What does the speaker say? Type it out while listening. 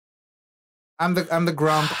I'm the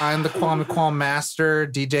grump. I'm the Qualm master,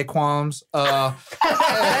 DJ Qualms.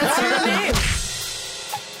 That's your name.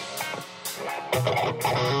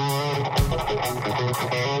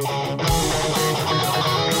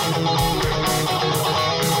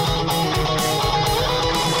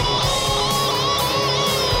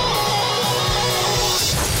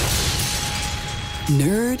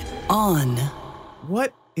 Nerd On.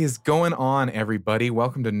 What is going on, everybody?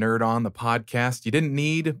 Welcome to Nerd On, the podcast you didn't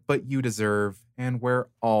need, but you deserve, and where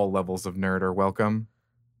all levels of nerd are welcome.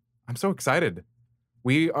 I'm so excited.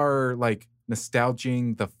 We are like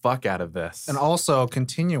nostalging the fuck out of this. And also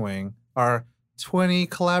continuing our 20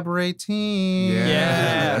 collaborating.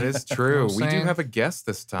 Yeah, that is true. You know what I'm We do saying? have a guest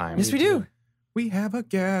this time. Yes, we do. We have a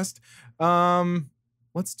guest.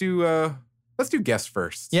 Let's do guest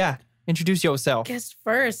first. Yeah. Introduce yourself. Guest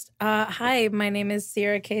first. Hi, my name is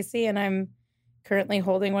Sierra Casey, and I'm currently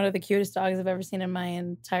holding one of the cutest dogs I've ever seen in my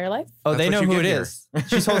entire life. Oh, That's they what know you who get it here. is.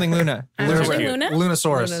 She's holding Luna. I'm Luna's holding cute. Luna.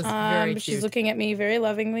 Lunasaurus. She's looking at me very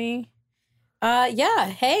lovingly. Yeah.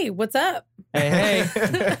 Hey, what's up? Hey,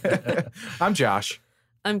 hey. I'm Josh.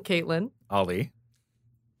 I'm Caitlin. Ollie.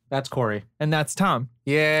 That's Corey. And that's Tom.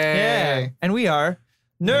 Yay. Yeah. And we are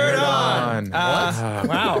Nerd On. What?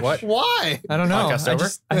 Wow. What? Why? I don't know. Podcast I over?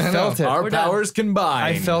 I felt it. Our We're done. powers combine.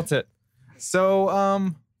 I felt it. So,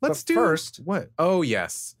 let's But do first- what? Oh,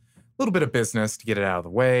 yes. A little bit of business to get it out of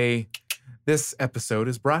the way. This episode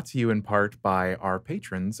is brought to you in part by our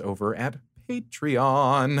patrons over at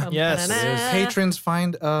Patreon. Yes. Ba-da-da. Patrons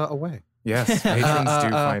find a way. Yes, patrons do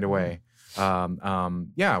find a way.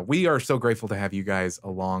 Yeah, we are so grateful to have you guys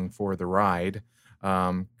along for the ride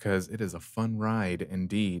because it is a fun ride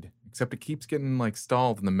indeed. Except it keeps getting like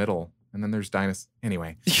stalled in the middle, and then there's dinosaurs.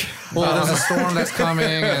 Anyway, Well, there's a storm that's coming,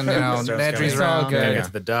 and Storm's Nedry's coming. around. It's all good. Gotta Yeah. get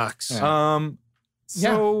to the ducks.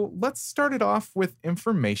 Yeah. So let's start it off with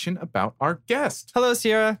information about our guest. Hello,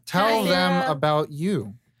 Sierra. Tell Hi. them Yeah. about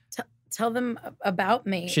you. Tell them about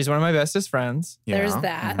me. She's one of my bestest friends. There's Yeah.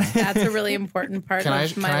 that. That's a really important part Can I,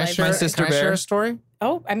 of can my I life. share, My sister can I share bear. a story?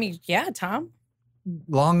 Oh, I mean, yeah, Tom.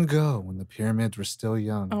 Long ago, when the pyramids were still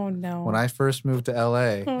young, Oh no. when I first moved to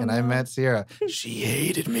LA Oh, and I no. met Sierra, she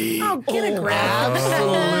hated me. Oh, get a grip.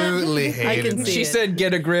 Absolutely hated can me. see She it. said,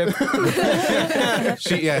 get a grip.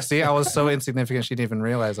 See, I was so insignificant she didn't even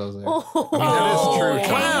realize I was there. Oh, that is true, Hey,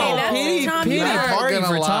 Tom. Wow. that's Pity, Tom, pity you Not better- party gonna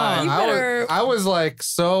for lie. Tom. You better- I was like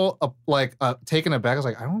so taken aback. I was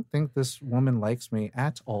like, I don't think this woman likes me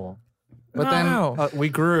at all. But Wow. then we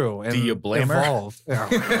grew and Do you blame her? evolved. Yeah.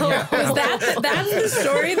 Was that's the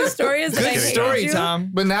story? The story is that I Good hated story, you?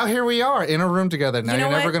 Tom. But now here we are in a room together. Now You know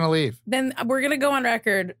you're never what? gonna leave. Then we're gonna go on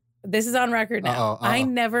record. This is on record now. Uh-oh, uh-oh. I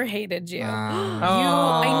never hated you.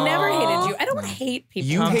 Ah. I never hated you. I don't hate people.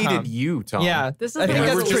 You Tom, hated Tom. you, Tom. Yeah. This is I think the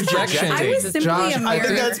that's resolution. projection. I was simply Josh, a I mirror. I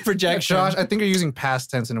think that's projection. Josh, I think you're using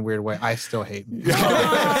past tense in a weird way. I still hate me.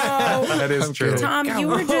 Oh. That is I'm true. kidding. Tom, you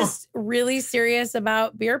were just really serious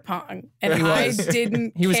about beer pong, and He I was.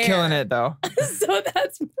 didn't. He was care. killing it, though. So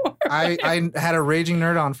that's more I had a raging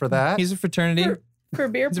nerd on for that. He's a fraternity. for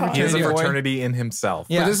beer He's a pong. He is a Boy. fraternity in himself.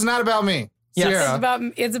 Yeah. But this is not about me. Yes.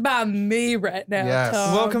 Sierra. It's about me right now. Yes.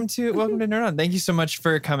 Tom. Welcome to Nerd On. Thank you so much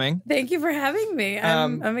for coming. Thank you for having me.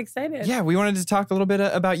 I'm excited. Yeah, we wanted to talk a little bit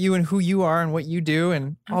about you and who you are and what you do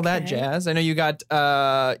and all that Okay. jazz. I know you got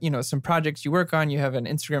some projects you work on. You have an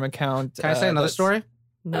Instagram account. Can I say another that's- story?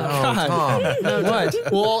 No. God. Tom. What?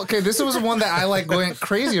 Well, okay, this was one that I like going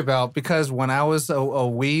crazy about because when I was a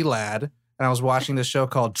wee lad and I was watching this show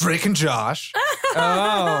called Drake and Josh,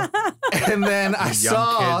 Oh, and then I Young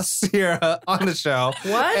saw kids. Sierra on the show,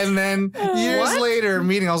 What? and then years What? later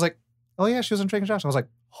meeting, I was like, oh yeah, she was on Drake and Josh. I was like,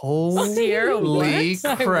 Sierra, holy what?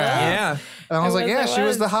 I crap! yeah. And I was like, yeah, she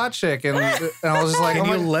was the hot chick, and I was just like, Can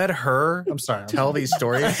oh you my, let her I'm sorry. tell these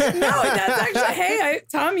stories? No, that's actually. Hey,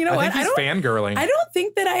 Tom. You know I what? think he's fangirling. I don't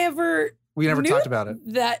think that I ever We never knew talked about it.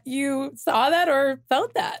 that you saw that or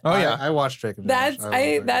felt that. Oh, yeah. I watched Drake and Josh. That's love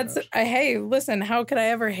Drake and Josh. hey, listen, how could I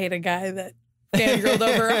ever hate a guy that fangirled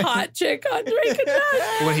over a hot chick on Drake and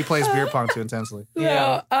Josh? when he plays beer pong too intensely.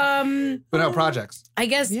 Yeah. But no projects. I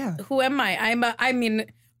guess Yeah. who am I? I mean,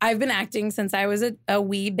 I've been acting since I was a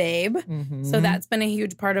wee babe. Mhm. So that's been a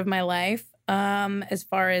huge part of my life. As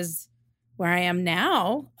far as where I am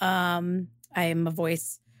now, I am a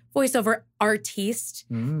voiceover artiste,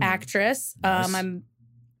 actress. Nice. I'm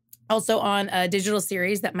also on a digital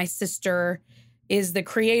series that my sister is the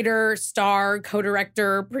creator, star,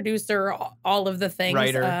 co-director, producer, all of the things.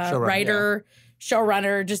 Writer, showrunner, writer,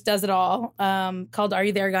 showrunner, just does it all. Called Are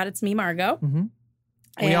You There, God? It's Me, Margot. Mhm.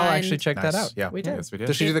 We all And, actually checked that out. Yeah, We did. Yes, we did.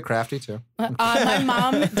 Does she do the crafty too? my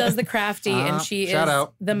mom does the crafty, and she is shout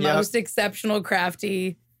out. the Yep. most exceptional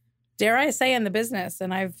crafty dare I say, in the business,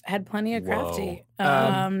 and I've had plenty of crafty.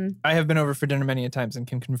 I have been over for dinner many a times and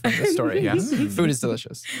can confirm this story. Yes. Food is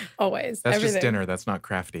delicious. Always. That's everything. just dinner. That's not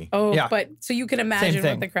crafty. Oh, Yeah. but so you can imagine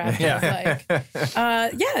thing. what the craft Yeah. is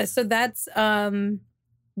like. Yeah, so that's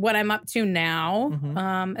what I'm up to now.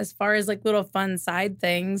 Mhm. As far as like little fun side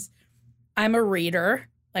things, I'm a reader.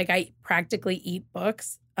 Like I practically eat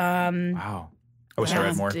books. Wow. I wish I Yeah.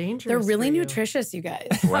 read more. Dangerous. They're really for you. nutritious, you guys.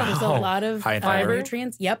 Wow. There's a lot of High in fiber.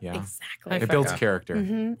 nutrients. Yep, Yeah. exactly. It builds Yeah. character.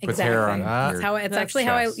 Mhm, Puts hair on exactly. your That's how it's That's actually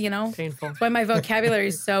how I, chest. that's Painful. why my vocabulary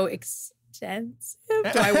is so extensive.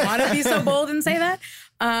 Do I want to be so bold and say that?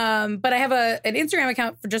 But I have an Instagram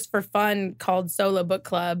account for fun called Solo Book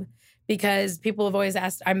Club because people have always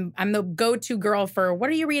asked. I'm the go-to girl for what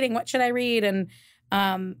are you reading? What should I read? And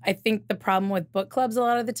I think the problem with book clubs a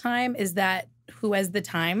lot of the time is that who has the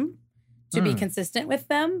time to be consistent with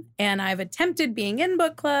them? And I've attempted being in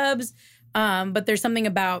book clubs, but there's something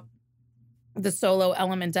about the solo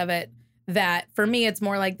element of it that for me, it's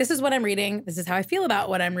more like, this is what I'm reading. This is how I feel about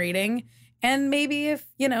what I'm reading. And maybe if,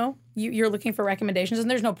 you're looking for recommendations and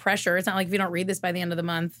there's no pressure, it's not like if you don't read this by the end of the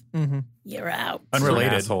month, Mm-hmm. you're out. You're an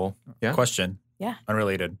Unrelated. asshole. Yeah. Question. Yeah.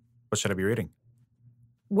 Unrelated. What should I be reading?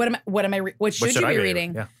 What should you I be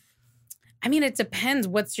reading? Yeah. I mean, it depends.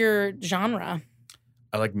 What's your genre?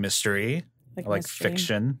 I like mystery. I like mystery?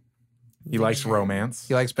 fiction. He likes romance.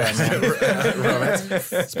 He likes Batman. Romance.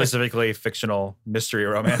 Specifically fictional mystery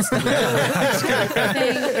romance.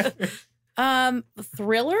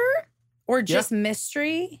 Thriller or just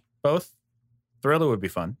mystery? Both. Thriller would be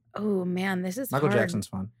fun. Oh man, this is Michael hard. Jackson's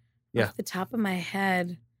fun. Yeah. Off the top of my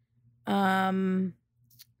head. I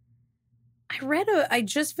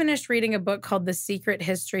just finished reading a book called The Secret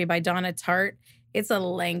History by Donna Tartt. It's a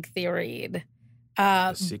lengthy read.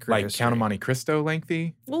 The Secret Like History. Count of Monte Cristo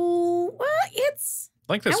lengthy. Well, it's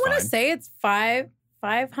Like I this want to fine. say it's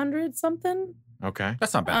 500 something. Okay.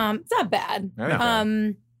 That's not bad. It's not bad. Not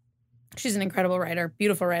bad. She's an incredible writer,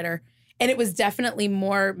 beautiful writer. And it was definitely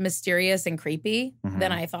more mysterious and creepy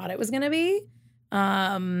than I thought it was going to be.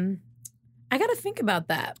 I got to think about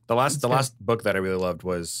that. The last book that I really loved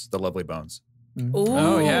was The Lovely Bones. Ooh,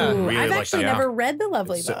 Oh, yeah. Really I've like actually that. never read The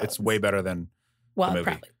Lovely It's, Bones. it's way better than well, the movie.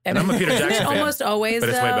 probably. And I'm a Peter Jackson fan, Almost always, but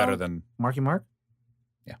it's way though. better than Marky Mark?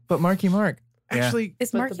 But Marky Mark. Yeah. Actually,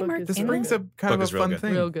 Is But the Marky book Mark is this in brings it? up kind Book of is a real fun good.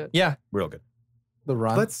 thing. Real good. Yeah. real good. The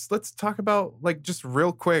Run? Let's talk about like just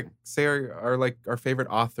real quick. Say our favorite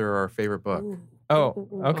author or our favorite book. Ooh. Oh,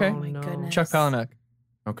 Ooh, okay. Oh my No. goodness. Chuck Palahniuk.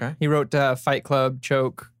 Okay. He wrote Fight Club,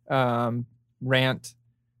 Choke, Rant.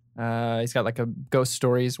 He's got like a Ghost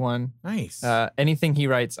Stories one. Nice. Anything he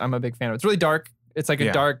writes, I'm a big fan of. It's really dark. It's like a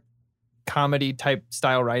Yeah. dark comedy type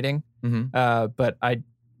style writing. Mm-hmm. But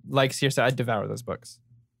like seriously, I devour those books.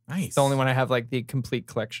 Nice. It's the only one I have like the complete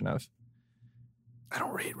collection of. I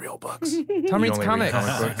don't read real books. Tom You reads only read comics. comic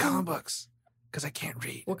I read books. comic books because I can't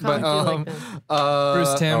read. What comic do you like then?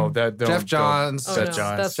 Bruce Timm. Oh, Jeff Johns. Oh, Jeff no, Johns.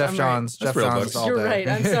 that's- Jeff I'm Johns. That's Jeff real Johns books. all You're day. right.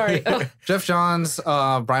 I'm sorry. Oh, Jeff Johns,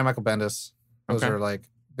 Brian Michael Bendis. Those Okay. are like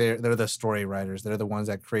they're the story writers. They're the ones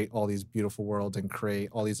that create all these beautiful worlds and create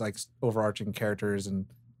all these like overarching characters and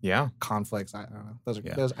Yeah. conflicts. I don't know. Those are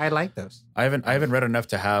Yeah. those. I like those. I haven't read enough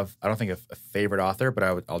to have, I don't think, a favorite author,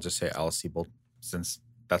 but I'll just say Alice Sebold, since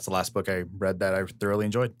that's the last book I read that I thoroughly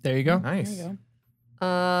enjoyed. There you go. Nice. There you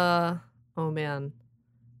oh man.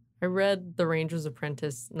 I read The Ranger's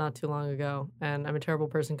Apprentice not too long ago, and I'm a terrible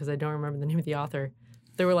person because I don't remember the name of the author.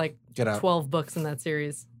 There were like Get out. 12 books in that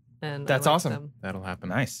series, and I That's liked awesome. them. That'll happen.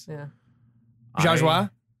 Nice. Yeah.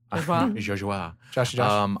 Joshua? Joshua?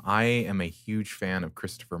 Joshua. I am a huge fan of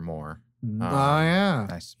Christopher Moore. Oh yeah.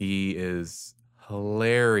 Nice. He is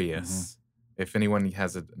hilarious. If anyone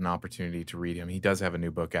has an opportunity to read him, he does have a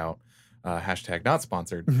new book out. Hashtag not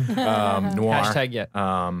sponsored. Noir. Hashtag yet.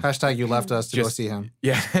 Hashtag you left us to go Just- see him.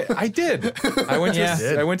 Yeah, I did. I went to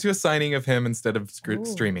Yeah. I went to a signing of him instead of Ooh.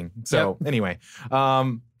 streaming. So anyway,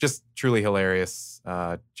 just truly hilarious.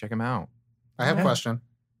 Check him out. I have a Okay. question.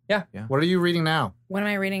 Yeah. Yeah. What are you reading now? What am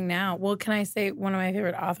I reading now? Well, can I say one of my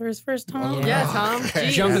favorite authors first, Tom? Yeah, Tom.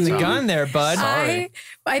 Geez. Jumping the Tom. gun there, bud. I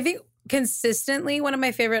think consistently one of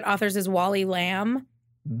my favorite authors is Wally Lamb.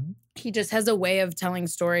 Mhm. He just has a way of telling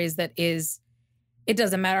stories that is, it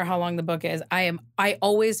doesn't matter how long the book is. I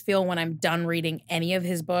always feel when I'm done reading any of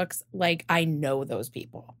his books, like I know those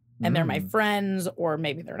people and they're my friends, or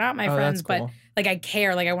maybe they're not my Oh, friends, that's but cool. like I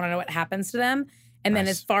care, like I want to know what happens to them. And then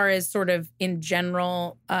Nice. as far as sort of in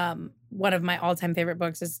general, one of my all-time favorite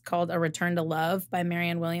books is called A Return to Love by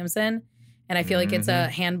Marianne Williamson. And I feel like it's a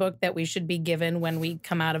handbook that we should be given when we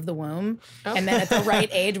come out of the womb. And then at the right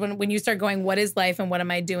age, when you start going, what is life and what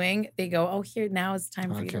am I doing? They go, oh, here, now it's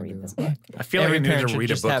time for you to read this book. I feel like Every I needed parent to should read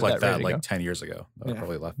a just book have like that ready that to like go. 10 years ago. That would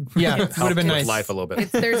probably left. Yeah, it would have been nice. Life a little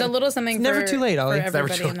bit. There's a little something It's never for, too late, for Ollie. It's never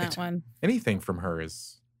everybody too in that late. one. Anything from her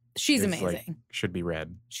is She's is, amazing. like, should be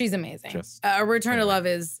read. She's amazing. Just- Return to Love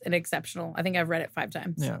is an exceptional. I think I've read it 5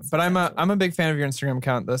 times. Yeah, It's but I'm exceptional. a big fan of your Instagram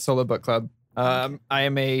account, the Solo Book Club. I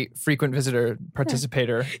am a frequent visitor,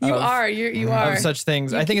 participator. You of, are. You are. of such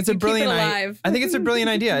things. You I think it's a keep it brilliant. alive. I think it's a brilliant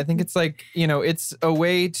idea. I think it's like it's a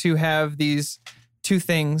way to have these two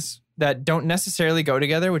things that don't necessarily go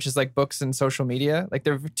together, which is like books and social media. Like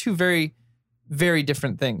they're two very, very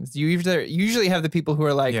different things. You usually have the people who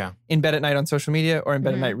are like Yeah. in bed at night on social media or in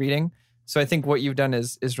bed Mhm. at night reading. So I think what you've done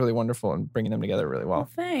is really wonderful and bringing them together really Well, well.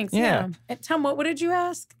 thanks. Yeah. Yeah. And Tom, what did you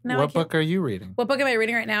ask? Now I What can't- book are you reading? What book am I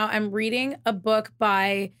reading right now? I'm reading a book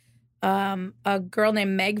by a girl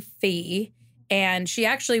named Meg Fee. And she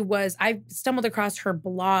actually I stumbled across her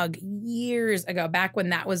blog years ago, back when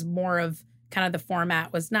that was more of kind of the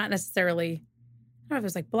format, was not necessarily, I don't know if it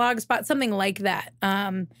was like Blogspot, something like that.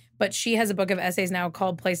 But she has a book of essays now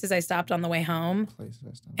called Places I Stopped on the Way Home.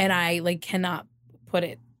 And I cannot put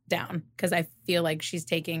it down because I feel like she's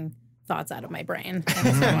taking thoughts out of my brain.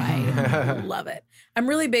 And so I love it. I'm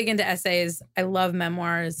really big into essays. I love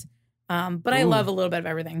memoirs. But I love a little bit of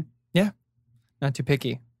everything. Not too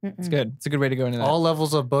picky. Mm-mm. It's good. It's a good way to go into that. All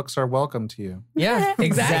levels of books are welcome to you. Yeah, Exactly.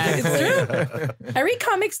 exactly. It's true. I read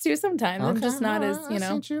comics too sometimes. I'm just not as,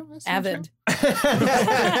 avid.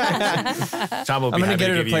 Tom will be I'm gonna happy get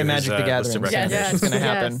her to give play you Magic his, the Gathering. list of Yes. recommendations. It's gonna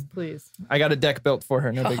happen. Yes, please. I got a deck built for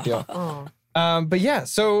her. No big deal. Oh. But yeah,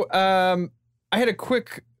 so I had a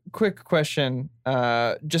quick question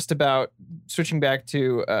just about switching back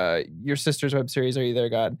to your sister's web series, Are You There,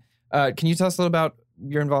 God? Can you tell us a little about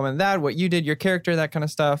your involvement in that, what you did, your character, that kind of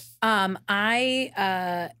stuff?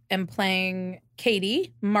 I am playing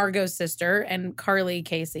Katie, Margot's sister, and Carly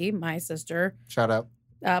Casey, my sister, Shout out.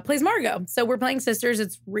 plays Margot. So we're playing sisters.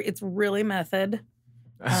 It's really method.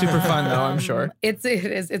 Super fun though, I'm sure. It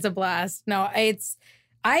is. It's a blast. No, I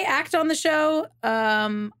act on the show.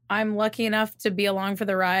 I'm lucky enough to be along for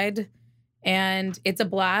the ride, and it's a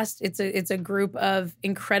blast. It's a group of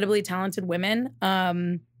incredibly talented women.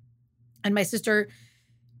 And my sister,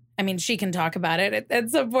 I mean, she can talk about it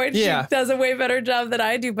at some point. Yeah. She does a way better job than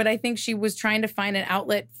I do, but I think she was trying to find an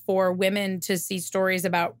outlet for women to see stories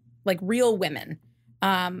about like real women.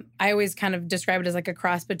 I always kind of describe it as like a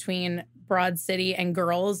cross between Broad City and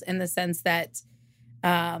Girls, in the sense that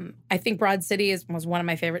I think Broad City was one of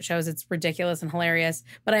my favorite shows. It's ridiculous and hilarious.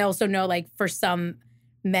 But I also know, like, for some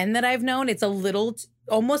men that I've known, it's a little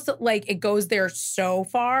almost like it goes there so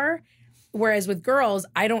far. Whereas with Girls,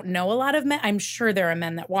 I don't know a lot of men. I'm sure there are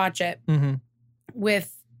men that watch it. Mm-hmm.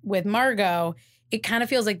 With Margot, it kind of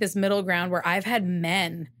feels like this middle ground where I've had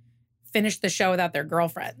men finish the show without their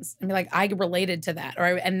girlfriends and be like, I related to that.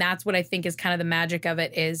 And that's what I think is kind of the magic of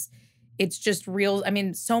it, is it's just real. I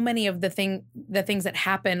mean, so many of the things that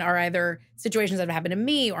happen are either situations that have happened to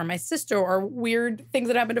me or my sister, or weird things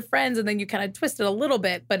that happen to friends. And then you kind of twist it a little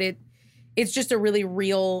bit, but it's just a really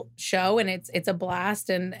real show, and it's a blast.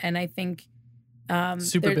 And I think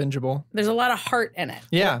Super bingeable. there's a lot of heart in it.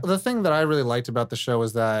 Yeah. The thing that I really liked about the show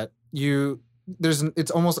is that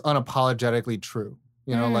it's almost unapologetically true.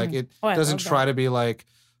 You know, like it Oh, I doesn't love try that. to be like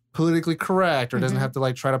politically correct, or doesn't Mhm. have to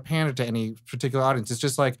like try to pander to any particular audience. It's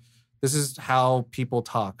just like, this is how people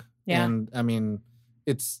talk. Yeah. And I mean,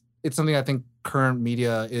 it's something I think current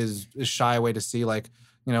media is shy away to see. Like,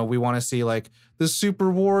 you know, we want to see like the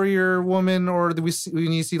super warrior woman, or we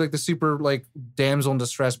need to see like the super like damsel in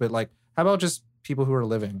distress, but like, how about just people who are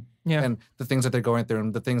living, Yeah. and the things that they're going through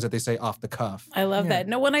and the things that they say off the cuff. I love Yeah. that.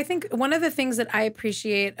 No, when I think one of the things that I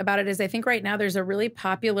appreciate about it is I think right now there's a really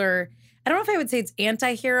popular, I don't know if I would say it's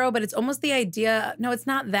anti-hero, but it's almost the idea, no, it's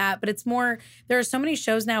not that, but it's more, there are so many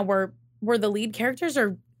shows now where the lead characters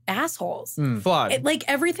are assholes. Flawed.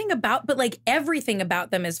 Everything about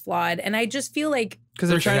them is flawed. And I just feel like, Because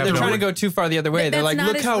they're trying to go too far the other way. They're That's like, not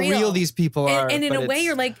look as how real. real these people are. and in but a way it's-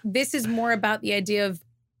 you're like, this is more about the idea of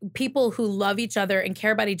people who love each other and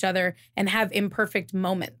care about each other and have imperfect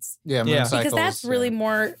moments. Yeah, moon Yeah. cycles. Because that's really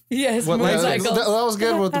more, yes, What moon life is. That cycles. was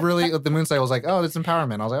good with the moon cycle. I was like, oh, it's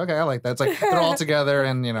empowerment. I was like, okay, I like that. It's like they're all together,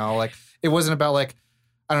 and you know, like it wasn't about like,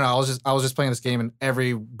 I don't know. I was just playing this game, and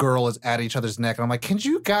every girl is at each other's neck, and I'm like, can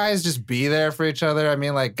you guys just be there for each other? I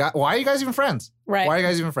mean, like, why are you guys even friends? Right. Why are you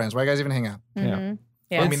guys even friends? Why are you guys even hang out? Yeah. Mhm.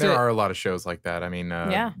 Yeah. Well, I mean, there That's it. are a lot of shows like that. I mean,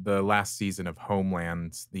 Yeah. the last season of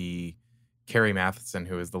Homeland, the Carrie Matheson,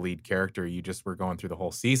 who is the lead character, you just were going through the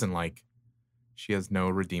whole season like, she has no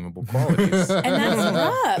redeemable qualities. And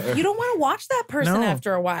that's rough. You don't want to watch that person No.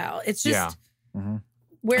 after a while. It's just Yeah.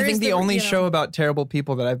 where I is think the only you know- show about terrible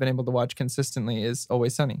people that I've been able to watch consistently is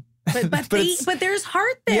Always Sunny. but it's- there's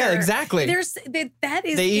heart there. Yeah, exactly. There's that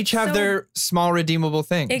is They each it's have so- their small redeemable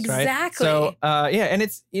things. Right? Exactly. So, yeah, and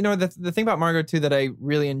it's, you know, the thing about Margot too that I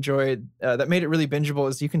really enjoyed, that made it really bingeable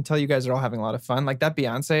is you can tell you guys are all having a lot of fun. Like that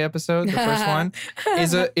Beyonce episode, the first one,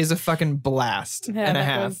 is a fucking blast Yeah, and a that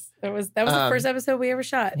half. that was the first episode we ever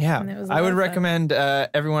shot. Yeah, and it was a I lot would of fun. recommend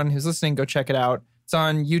everyone who's listening go check it out. It's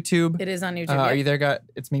on YouTube. It is on YouTube. Are yeah. you there, God?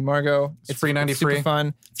 It's me, Margot. It's free 93. Super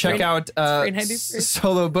fun. Check free- out free 93.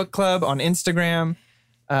 Solo Book Club on Instagram.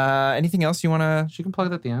 Anything else you want to? She can plug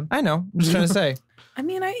it at the end. I know. I'm just trying to say. I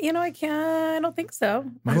mean, I can't. I don't think so.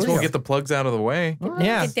 Might as well get the plugs out of the way.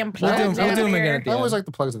 Yeah. Get them We'll do- plugs we'll out do 'em here. again at the I always end. like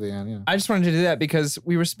the plugs at the end. Yeah. I just wanted to do that because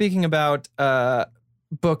we were speaking about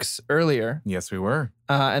books earlier, Yes, we were.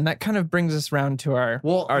 and that kind of brings us round to our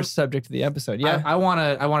Well, subject of the episode. Yeah, I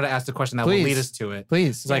wanted to ask the question that Please. will lead us to it.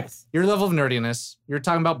 please. It's like Yes. your level of nerdiness. You're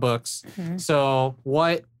talking about books. Mhm. So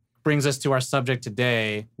what brings us to our subject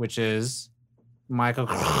today, which is Michael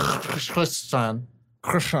Crichton.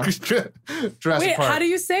 Jurassic Wait, Park. how do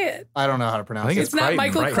you say it? I don't know how to pronounce I think it. It's not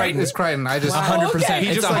Michael right? Crichton? It's Crichton. I just Wow. 100%. Okay. He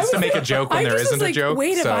It's just likes to make a joke when I there just was isn't a like, joke.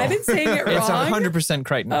 wait, have so. I been saying it wrong? It's 100%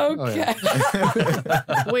 Crichton. Okay.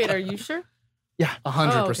 Wait, are you sure?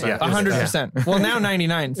 100%. Yeah. 100%. Well, now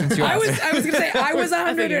 99 since you I asked. was gonna say I was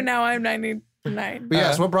 100 figured. and now I'm 99. But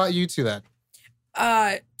yeah, so what brought you to that?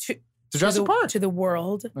 To Jurassic Park. to the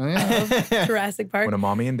world Oh, yeah. of Jurassic Park. When a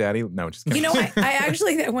mommy and daddy, no, just kidding. You know, I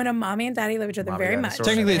actually when a mommy and daddy love each other Mommy very dinosaurs. much.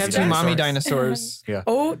 Technically, it's Have two mommy dinosaurs. dinosaurs. Yeah.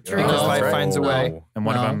 Oh, true. Because Oh, life right. finds a way. Oh, and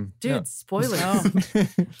one of No. them. Dude, Yeah. spoilers.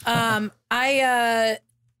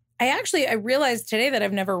 I realized today that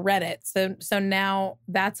I've never read it. So now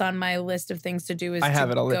that's on my list of things to do is I have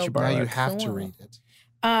to it. I'll let go you Now borrow you it. have to Cool. read it.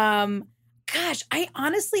 Gosh,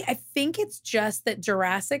 I think it's just that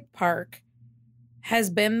Jurassic Park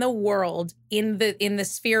has been the world in the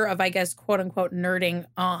sphere of, I guess, quote unquote nerding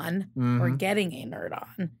on or Mhm. getting a nerd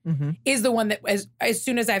on Mhm. is the one that as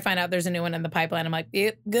soon as I find out there's a new one in the pipeline, I'm like,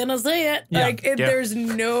 yep, gonna see it. Yeah. Like Yeah. there's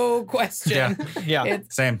no question. Yeah.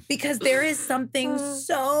 It's Same. because there is something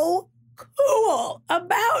so cool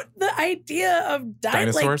about the idea of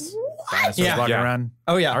Dinosaurs? Like, what? Dinosaurs Yeah. walking Yeah. around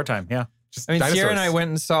Oh, yeah. our time. Yeah. Just I mean, dinosaurs. Sierra and I went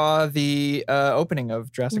and saw the opening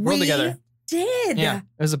of Jurassic World We together. did. Yeah. It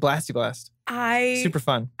was a blasty blast. Super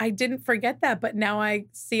fun. I didn't forget that, but now I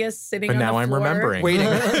see us sitting But on now the I'm floor remembering. Waiting.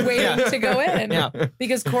 waiting Yeah. to go in. Yeah.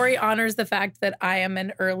 Because Corey honors the fact that I am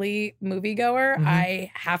an early moviegoer. Mhm.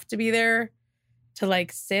 I have to be there to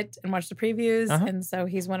like sit and watch the previews. Uh-huh. And so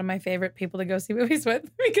he's one of my favorite people to go see movies with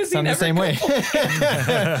because he Sound the never same way.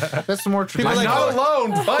 That's the more People traditional. like, I'm not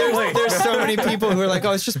alone. Finally. There's so many people who are like,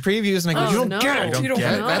 oh, it's just previews. And I go, Oh, you don't no. get it. You don't get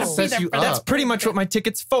get it. it. That No. sets you That's up. pretty much what my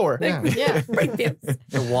ticket's for. Yeah. Yeah. Previews.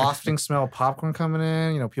 The wafting smell of popcorn coming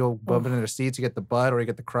in, people bumping in their seats. You get the butt or you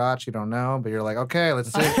get the crotch. You don't know, but you're like, okay,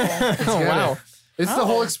 let's see. Let's Oh, get wow. it. It's the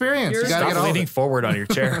whole experience. You You're- gotta get Stop all of leaning it. forward on your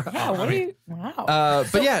chair. Yeah, what are you? Wow.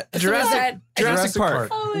 But yeah, So Jurassic that- Jurassic Park.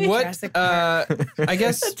 Holy- What? Jurassic I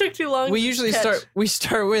guess That took too long. we to usually catch.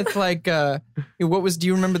 start with like, what was? Do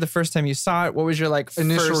you remember the first time you saw it? What was your like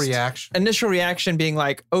Initial first reaction. Initial reaction being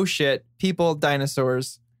like, oh shit, people,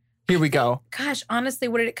 dinosaurs. Here we go. Gosh, honestly,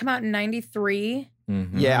 what did it come out in 93? Mhm.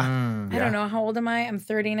 Yeah. Mm. I don't know. How old am I? I'm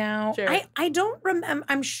 30 now. Sure. I don't remember.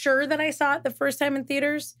 I'm sure that I saw it the first time in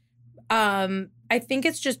theaters. I think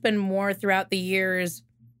it's just been more throughout the years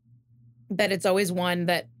that it's always one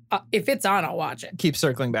that if it's on, I'll watch it. Keep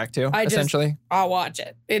circling back to I just- essentially. I'll watch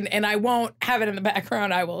it. And I won't have it in the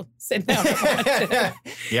background. I will sit down and watch it.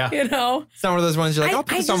 Yeah. You know? It's not one of those ones you're like, I'll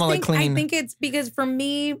put this on while I clean. I think it's because for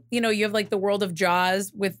me, you have like the world of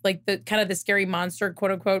Jaws with like the kind of the scary monster,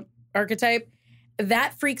 quote unquote, archetype.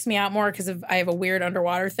 That freaks me out more because I have a weird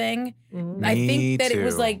underwater thing. Mhm. I Me think that it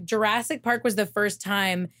was too. like Jurassic Park was the first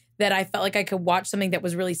time that I felt like I could watch something that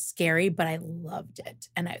was really scary, but I loved it.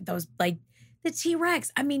 And those like the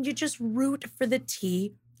T-Rex. I mean, you just root for the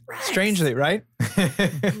T-Rex. Strangely, right?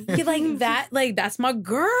 You like that, like that's my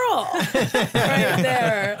girl right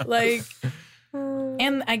there. Like,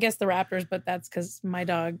 and I guess the Raptors, but that's because my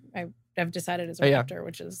dog, I've decided is a Oh, yeah. Raptor,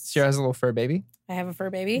 which is She has a little fur baby, I have a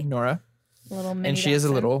fur baby, Nora, a little mini and she is a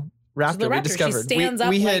dachshund. little raptor. little We raptor. She discovered. stands we up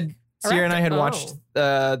we like had a Sierra and I had raptor. watched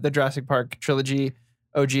the Jurassic Park trilogy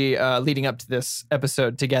OG leading up to this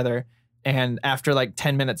episode together. And after like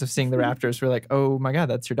 10 minutes of seeing the raptors, we're like, oh my God,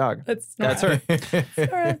 that's your dog. That's That's Nora.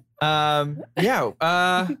 her.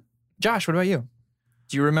 Nora. Josh, what about you?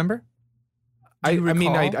 Do you remember? I Do you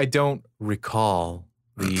mean, recall? I don't recall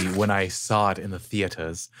when I saw it in the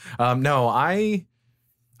theaters. No, I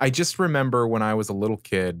just remember when I was a little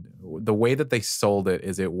kid, the way that they sold it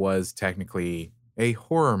is it was technically a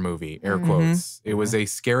horror movie, air quotes. It was a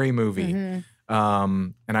scary movie.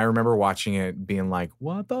 And I remember watching it being like,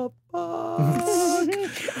 what the fuck?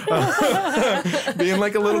 Being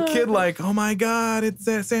like a little kid, like, oh my God, it's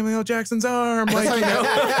Samuel L. Jackson's arm. Like, But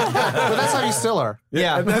that's how you still are.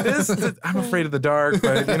 Yeah. that is, I'm afraid of the dark,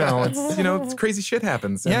 but it's crazy shit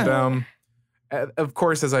happens. And of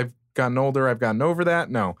course, as I've gotten older, I've gotten over that.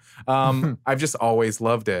 No, I've just always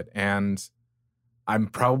loved it. And I'm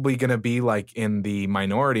probably going to be like in the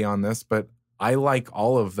minority on this, but I like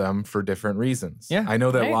all of them for different reasons. Yeah, I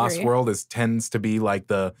know that I Lost agree. World tends to be like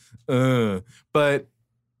the, but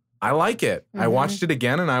I like it. I watched it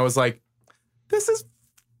again and I was like, this is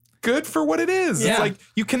good for what it is. Yeah. It's like,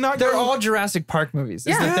 you cannot They're go- all Jurassic Park movies.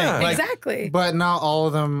 Is the Yeah, thing. Yeah. Like, exactly. But not all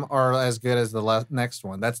of them are as good as the next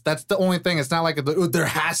one. That's the only thing. It's not like there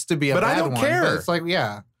has to be a But I bad don't one. care. But it's like,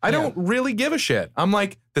 yeah. I don't really give a shit. I'm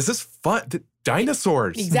like, this is fun.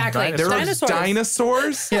 Dinosaurs. Exactly. There are Dinosaurs.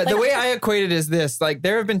 dinosaurs. yeah, the way I equate it is this: like,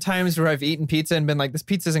 there have been times where I've eaten pizza and been like, "This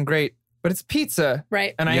pizza isn't great," but it's pizza,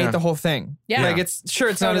 Right. and I Yeah. ate the whole thing. Yeah. like it's not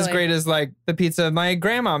as Totally. great as like the pizza my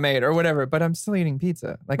grandma made or whatever, but I'm still eating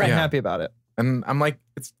pizza. Like, Right. I'm Yeah. happy about it. And I'm like,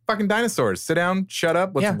 it's fucking dinosaurs. Sit down, shut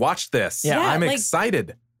up, let's Yeah. watch this. Yeah. Yeah, I'm like-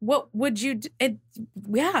 excited. What would you do?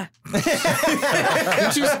 Yeah.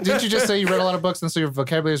 Didn't you just say you read a lot of books and so your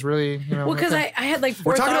vocabulary is really, Well, because I had like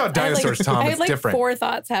four We're talking thoughts- about dinosaurs, Tom. I had It's like different. 4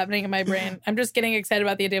 thoughts happening in my brain. I'm just getting excited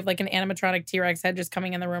about the idea of like an animatronic T-Rex head just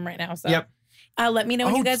coming in the room right now. So Yep. Let me know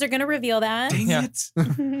when Oh, you guys are going to reveal that. Dang Yeah. it.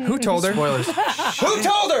 Who told her? Spoilers. Who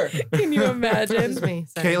told her? Can you This imagine? is me.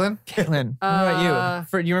 Sorry. Caitlin? Caitlin, what about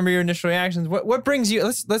you? Do you remember your initial reactions? What brings you?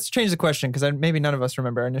 Let's change the question because maybe none of us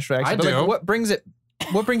remember our initial reaction. I but, like, do.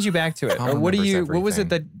 what brings you back to it? Tom Or what do you? remembers What was it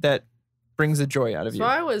that brings the joy out of So you?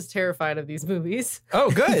 I was terrified of these movies. Oh,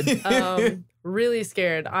 good. Really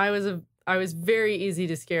scared. I was very easy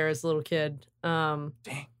to scare as a little kid. Dang.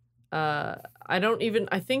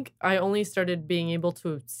 I think I only started being able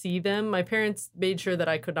to see them. My parents made sure that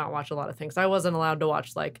I could not watch a lot of things. I wasn't allowed to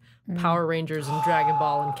watch like Power Rangers and Dragon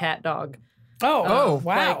Ball and Cat Dog. Oh,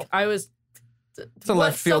 wow. Like, I was. It's a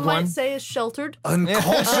left field some one. might say is sheltered.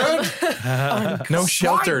 Uncultured? No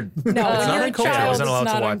sheltered. No, It's when not you're a uncultured. child, I wasn't it's allowed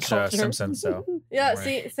not to watch uncultured. Simpsons, so Yeah,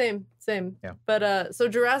 Right. see, same. Yeah. But so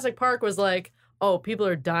Jurassic Park was like, oh, people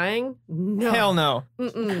are dying? No. Hell no.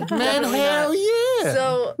 Mm-mm, Man, definitely hell not. yeah.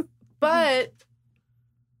 So, but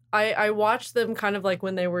I watched them kind of like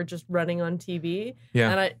when they were just running on TV.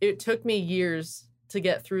 Yeah. And it took me years to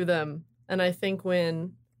get through them. And I think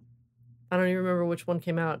I don't even remember which one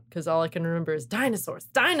came out because all I can remember is dinosaurs.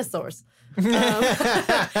 Dinosaurs.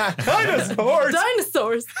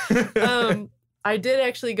 Dinosaurs. I did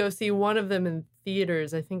actually go see one of them in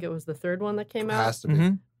theaters. I think it was the third one that came out. Has to be.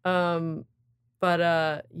 Mhm.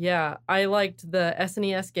 Yeah, I liked the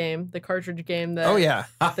SNES game, the cartridge game that Oh yeah,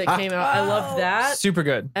 that came out. I loved that. super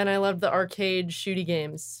good. And I loved the arcade shooty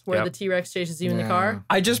games where Yep. the T-Rex chases you in the Yeah. car.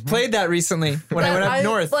 I just played that recently when I went up I,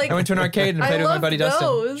 north. like- I went to an arcade and I played it with my loved buddy Dustin.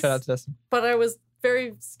 those. Shout out to Dustin. But I was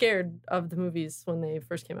very scared of the movies when they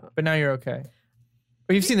first came out. But now you're okay.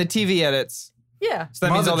 But you've seen the TV edits, Yeah. so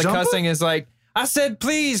that means Mother all the Jumper? cussing is like, "I said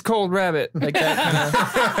please, cold rabbit," like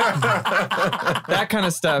that kind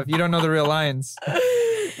of stuff. You don't know the real lines.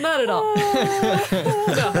 Not at all. No.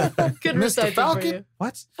 Good Mr. reciting for Falcon? you.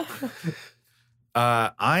 What?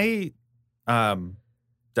 I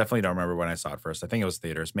definitely don't remember when I saw it first. I think it was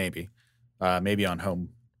theaters, maybe on home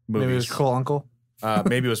movies. Maybe it was Cool Uncle.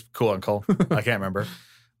 Maybe it was Cool Uncle. I can't remember.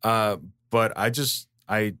 But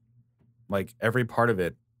I like every part of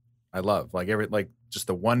it. I love just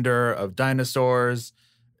the wonder of dinosaurs,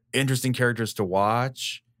 interesting characters to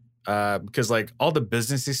watch. Because like all the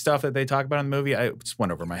businessy stuff that they talk about in the movie, I just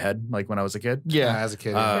went over my head like when I was a kid. Yeah, As a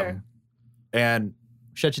kid. Um, and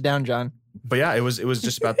shut you down, John. but yeah, it was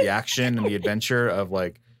just about the action and the adventure of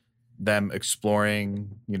like them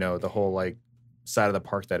exploring, the whole like side of the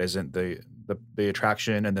park that isn't the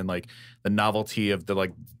attraction, and then like the novelty of the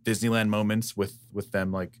like Disneyland moments with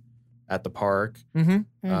them like at the park.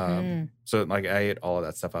 Mm-hmm. So like I ate all of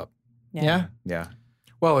that stuff up. Yeah. Yeah,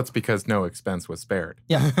 Well, it's because no expense was spared.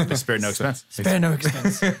 Yeah. they spared no expense. Spare no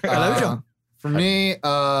expense. Hello, John. For me,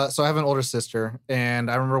 so I have an older sister,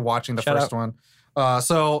 and I remember watching the Shout first one.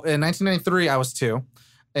 So in 1993, I was 2,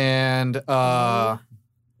 and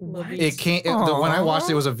it came when I watched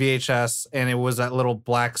it, it was a VHS, and it was that little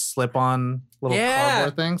black slip-on little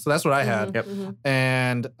cardboard thing. So that's what I had. Yep.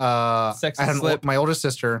 And I Sexy had slip. my older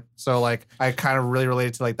sister, so like I kind of really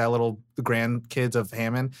related to like that little the grandkids of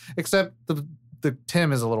Hammond, except the the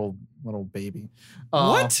Tim is a little baby.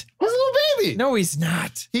 What? He's a little baby. No, he's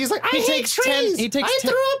not. He's like, I He hate takes trees. 10 he takes I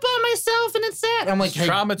 10 threw up on myself and it's sad. I'm like, hey,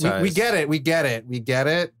 Traumatized. we get it. We get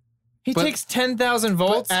it. He But- takes 10,000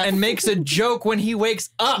 volts but at- and makes a joke when he wakes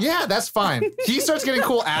up. Yeah, that's fine. He starts getting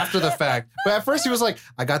cool after the fact. But at first he was like,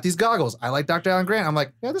 I got these goggles. I like Dr. Alan Grant. I'm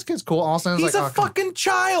like, yeah, this kid's cool. All of a sudden He's it's like, a fucking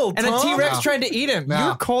child. And a Tom. T-Rex No. tried to eat him. No.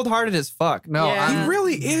 You're cold-hearted as fuck. No, Yeah. He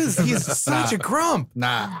really is. He's such a grump.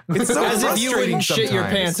 nah. It's so As if you frustrating wouldn't shit your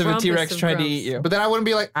sometimes. pants if a Grumpus T-Rex of tried to grumps. eat you. But then I wouldn't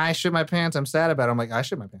be like, I shit my pants. I'm sad about it. I'm like, I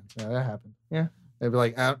shit my pants. Yeah, that happened. Yeah. They'd be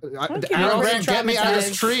like, you're Alan also Grant, get me out of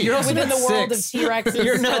this traumatized. tree. You're also Within the not world of 6. T-Rexes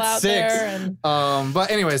You're still not out 6. there. And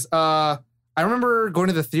But anyways, I remember going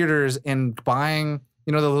to the theaters and buying,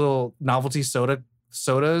 the little novelty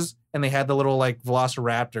sodas, and they had the little like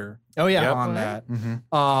Velociraptor Oh, yeah. Yep. on that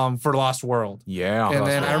Mm-hmm. for Lost World. Yeah. And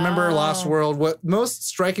then I remember Lost World. What most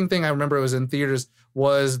striking thing I remember it was in theaters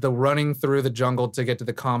was the running through the jungle to get to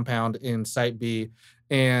the compound in Site B.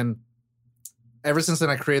 And ever since then,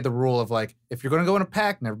 I created the rule of like, if you're going to go in a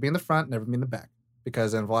pack, never be in the front, never be in the back,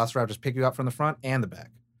 because then Velociraptors pick you up from the front and the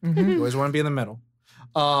back. You always want to be in the middle.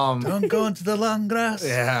 Don't go into the long grass.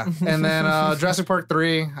 Yeah. And then Jurassic Park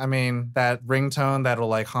 3, I mean, that ringtone that'll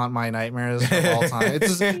like haunt my nightmares of all time.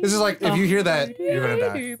 It's just like, if you hear that, you're going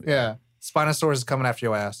to die. Yeah. Spinosaurus is coming after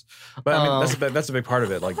your ass. But I mean, that's a big part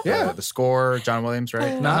of it. Like Yeah. the score, John Williams,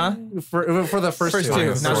 right? For the first First two. two,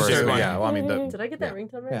 First not the two. third one. Yeah. Well, I mean, Did I get that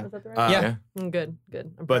ringtone right? Yeah. Was that the right? Yeah. Good. I'm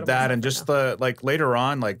proud But of that myself and for just the like later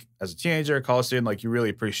on, like as a teenager, college student, like you really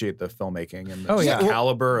appreciate the filmmaking and the, Oh, just yeah. the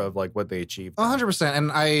caliber of like what they achieved. 100%.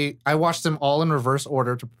 And I watched them all in reverse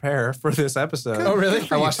order to prepare for this episode. Oh, really?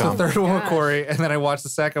 I watched the Tom. third one with Gosh. Corey, and then I watched the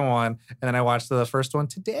second one, and then I watched the first one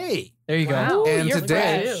today. There you go. Wow. And you're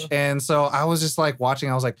today, fresh. and so I was just like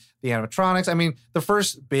watching. I was like, the animatronics. I mean, the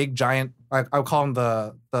first big giant. I would call them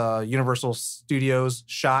the Universal Studios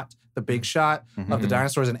shot, the big shot of the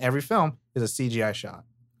dinosaurs in every film is a CGI shot.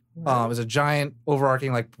 It's a giant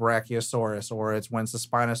overarching like Brachiosaurus, or it's when it's the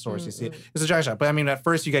Spinosaurus. You see it. It's a giant shot. But I mean, at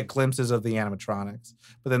first you get glimpses of the animatronics,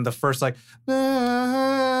 but then the first like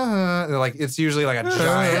it's usually like a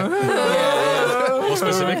giant. Well,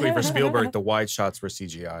 specifically for Spielberg, the wide shots were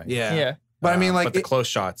CGI. Yeah. Yeah. But I mean, like but the it- close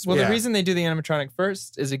shots. Well, Yeah. the reason they do the animatronic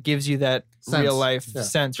first is it gives you that Sense. real life Yeah.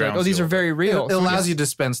 sense. You're like, Grounds oh, these you are very real. it allows you to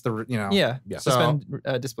dispense the Yeah. Yeah. Suspend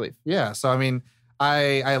disbelief. Yeah. So I mean,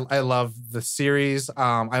 I love the series.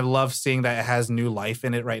 I love seeing that it has new life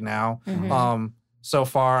in it right now. Mhm. So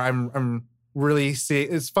far I'm really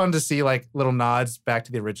it's fun to see like little nods back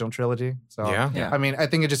to the original trilogy. So Yeah. I mean, I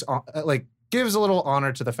think it just like gives a little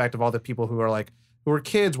honor to the fact of all the people who are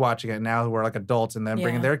kids watching it now, who are like adults, and then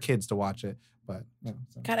bringing Yeah. their kids to watch it. But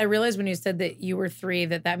so. God, I realized when you said that you were 3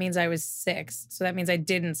 that means I was 6. So that means I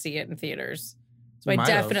didn't see it in theaters. So You I might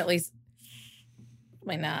have. definitely.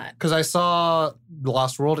 Why not? Because I saw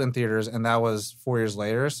Lost World in theaters, and that was 4 years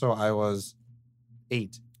later, so I was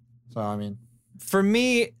 8. So I mean, For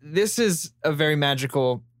me, this is a very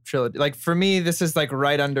magical trilogy. Like for me, this is like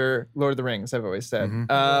right under Lord of the Rings, I've always said.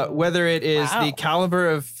 Whether it is Wow. the caliber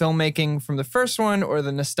of filmmaking from the first one or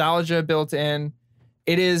the nostalgia built in,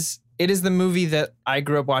 it is the movie that I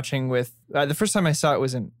grew up watching with. The first time I saw it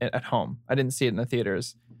was at home. I didn't see it in the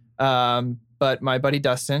theaters. But my buddy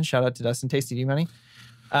Dustin, shout out to Dustin, Tasty D Money.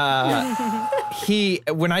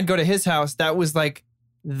 When I'd go to his house, that was like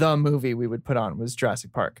the movie we would put on was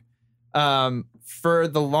Jurassic Park. For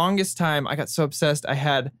the longest time, I got so obsessed. I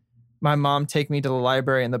had my mom take me to the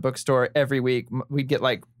library and the bookstore every week. We'd get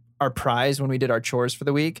like our prize when we did our chores for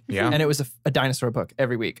the week. Yeah. And it was a dinosaur book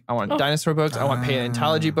every week. I wanted dinosaur books. I want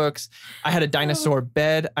paleontology books. I had a dinosaur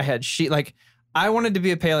bed. I had I wanted to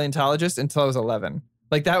be a paleontologist until I was 11.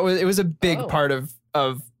 Like it was a big part of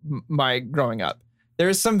my growing up. There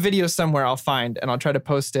is some video somewhere I'll find and I'll try to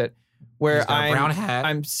post it where He's got a brown hat,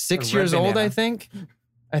 I'm 6 a red years old, banana. I think.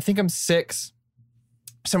 I think I'm 6,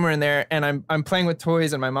 somewhere in there, and I'm playing with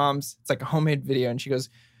toys, and my mom's, it's like a homemade video, and she goes,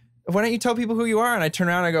 why don't you tell people who you are? And I turn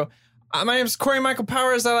around and I go, my name's Corey Michael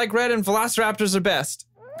Powers, I like red, and Velociraptors are best.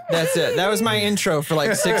 That's it. That was my intro for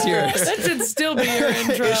like 6 years. That should still be your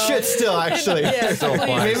intro. It should still, actually. Yeah, Still please.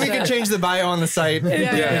 fine. Maybe we can change the bio on the site.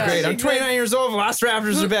 Yeah. Great. I'm 29 years old,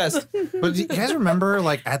 Velociraptors are best. But do you guys remember,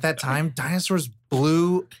 like, at that time, dinosaurs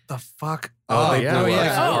blew the fuck up. they blew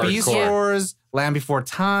up. Oh, Beast yeah. Wars, Land Before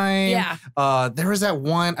Time. Yeah. There was that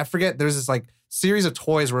one, I forget, there's this, like, series of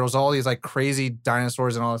toys where it was all these, like, crazy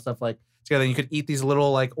dinosaurs and all that stuff, like, together. And you could eat these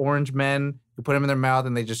little, like, orange men. You put them in their mouth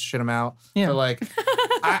and they just shit them out. Yeah. So, like,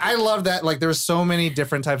 I love that. Like, there's so many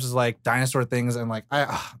different types of, like, dinosaur things. And, like,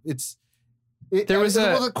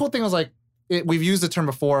 the cool thing was, like, we've used the term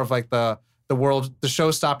before of, like, the the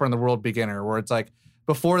showstopper and the world beginner, where it's like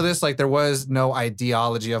before this, like there was no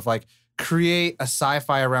ideology of like create a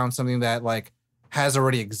sci-fi around something that like has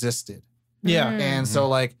already existed. Yeah. And so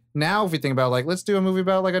like now if we think about like, let's do a movie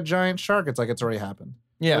about like a giant shark, it's like it's already happened.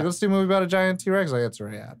 Yeah. Like, let's do a movie about a giant T-Rex, like it's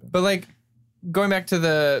already happened. But like going back to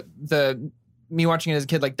the me watching it as a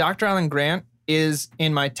kid, like Dr. Alan Grant is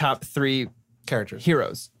in my top 3 Characters.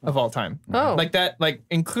 heroes of all time. Oh. Like that, like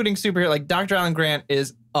including superhero, like Dr. Alan Grant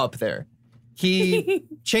is up there. He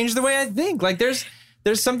changed the way I think. Like there's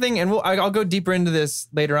something, and I'll go deeper into this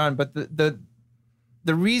later on, but the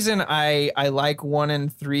reason I like 1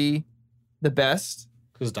 and 3 the best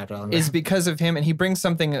Who's Dr. Alan is Grant? because of him, and he brings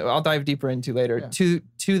something I'll dive deeper into later to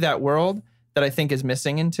that world that I think is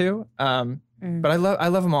missing into. But I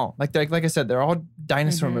love them all. Like I said, they're all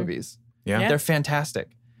dinosaur movies. Yeah. They're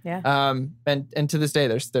fantastic. Yeah. And to this day,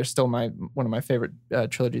 they're still one of my favorite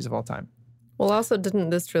trilogies of all time. Well, also,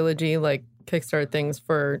 didn't this trilogy like kickstart things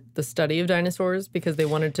for the study of dinosaurs because they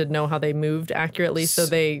wanted to know how they moved accurately, so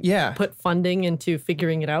they put funding into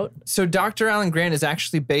figuring it out? So Dr. Alan Grant is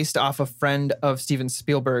actually based off a friend of Steven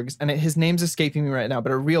Spielberg's, and his name's escaping me right now,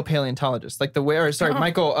 but a real paleontologist, like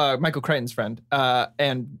Michael Crichton's friend,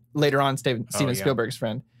 and later on Steven Spielberg's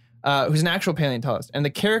friend, who's an actual paleontologist. And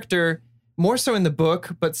the character, more so in the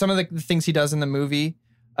book, but some of the things he does in the movie,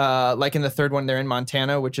 like in the third one, they're in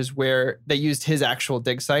Montana, which is where they used his actual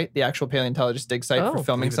dig site, the actual paleontologist dig site for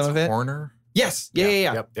filming some of it. Horner? Yes.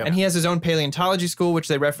 Yeah. Yep. And he has his own paleontology school, which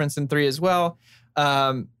they reference in 3 as well.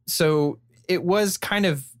 So it was kind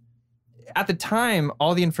of, at the time,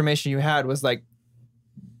 all the information you had was like,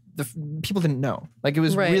 people didn't know. Like it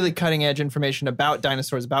was really cutting edge information about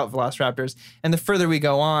dinosaurs, about velociraptors. And the further we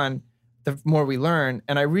go on, the more we learn.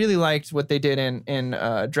 And I really liked what they did in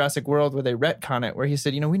Jurassic World, where they retcon it, where he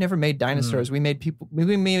said, we never made dinosaurs. We made people. We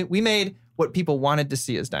made what people wanted to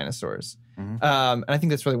see as dinosaurs. And I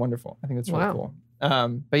think that's really wonderful. I think that's really cool.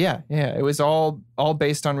 But yeah, it was all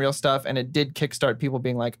based on real stuff, and it did kickstart people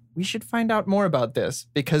being like, we should find out more about this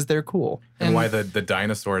because they're cool. And why the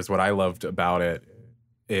dinosaurs, what I loved about it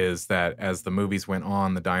is that as the movies went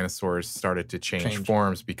on, the dinosaurs started to change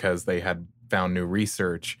forms because they had found new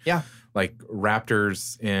research. Yeah. Like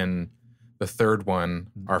raptors in the third one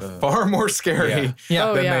are far more scary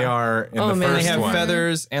than they are in the first They have one.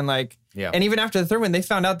 feathers and and even after the third one, they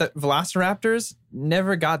found out that velociraptors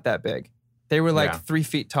never got that big. They were like 3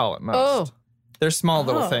 feet tall at most. Oh. They're small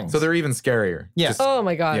little things. So they're even scarier. Yeah. Just- Oh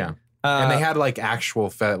my God. yeah. And they had like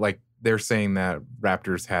actual like they're saying that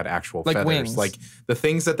raptors had actual Like feathers. wings. Like the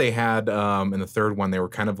things that they had in the third one, they were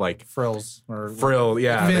kind of like Frills or frill,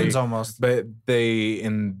 fins they- almost. But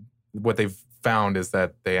what they've found is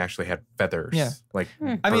that they actually had feathers. Yeah. Like I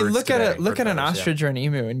mean, birds look today. at an ostrich or an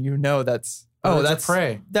emu, and you know that's Birds of that's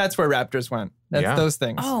prey. That's where raptors went. That's Yeah. those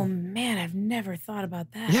things. Oh man, I've never thought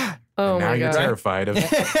about that. Yeah. Oh now my you're God. terrified of you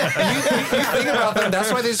think about them.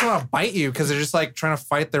 That's why they just want to bite you, because they're just like trying to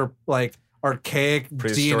fight their like archaic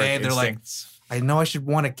DNA. They're like, I know I should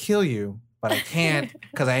want to kill you, but I can't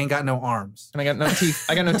because I ain't got no arms. And I got no teeth.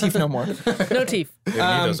 I got no teeth no more. No teeth. They need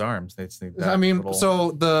those arms. They just need that I mean, little- so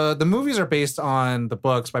the movies are based on the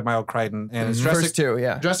books by Michael Crichton, and it's First two,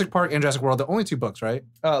 yeah. Jurassic Park and Jurassic World. The only 2 books, right?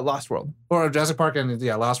 Lost World. Or Jurassic Park and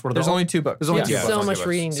Lost World. There's only 2 books. There's only Yeah. 2 Yeah. books. So it's much okay.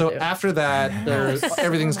 reading to So do. after that, there's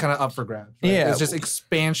everything's kind of up for grabs. Right? Yeah. It's just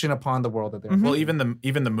expansion upon the world that they're. Well, even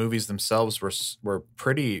the movies themselves were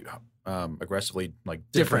pretty aggressively like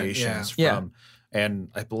Different, deviations yeah. from, and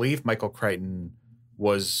I believe Michael Crichton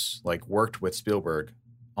was like worked with Spielberg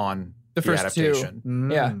on The the first two. adaptation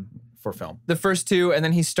Yeah. for film. The first 2, and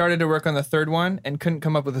then he started to work on the third one and couldn't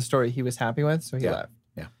come up with a story he was happy with, so he Yeah. left.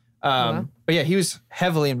 Yeah. Wow. But yeah, he was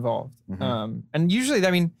heavily involved. Mhm. And usually,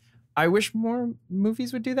 I mean, I wish more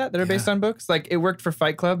movies would do that are based on books. Like it worked for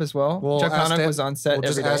Fight Club as well. Well, Chuck ask Palahniuk Dave- was on set Well,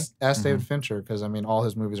 just every day. ask David Fincher, because I mean, all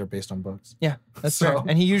his movies are based on books. Yeah, that's So- right.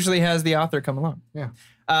 And he usually has the author come along. Yeah.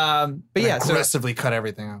 But yeah, so aggressively cut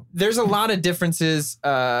everything out. there's a lot of differences,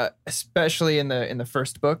 especially in the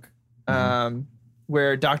first book,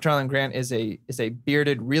 where Dr. Alan Grant is a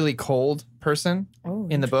bearded, really cold person Oh,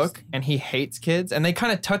 in the book, and he hates kids. And they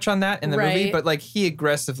kind of touch on that in the movie, Right. but like he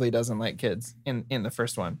aggressively doesn't like kids in the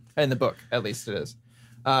first one, in the book at least it is.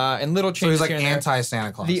 And little So changes he's like here and there. anti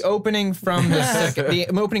Santa Claus. The opening from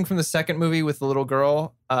the second movie with the little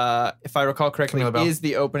girl, if I recall correctly, Camilla Bell. is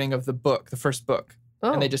the opening of the book, the first book.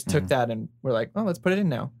 Oh. And they just took that and were like, oh, let's put it in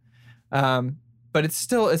now. But it's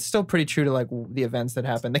still pretty true to like the events that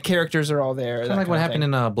happen. The characters are all there. Kind of like what happened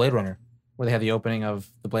in Blade Runner, where they had the opening of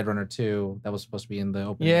the Blade Runner 2 that was supposed to be in the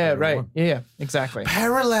opening. Yeah, of Blade Runner right. 1. Yeah, exactly.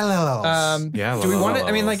 Parallels. Yeah, Do we want to?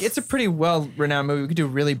 I mean, levels. like, it's a pretty well-renowned movie. We could do a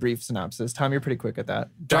really brief synopsis. Tom, you're pretty quick at that.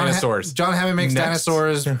 Dinosaurs. John Hammond makes Next.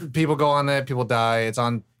 dinosaurs. People go on it. People die. It's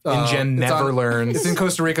on. InGen it's never on- learns. It's in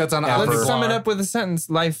Costa Rica. It's on. Ever. Let's Upper. sum it up with a sentence.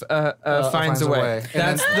 Life finds a way.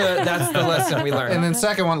 And That's the lesson we learned. And then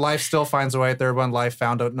second one, life still finds a way. Third one, life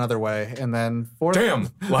found another way. And then fourth, Damn,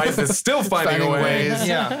 life is still finding a way. ways.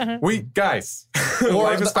 yeah. We guys, Or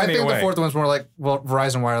life is I finding think a way. the fourth one's more like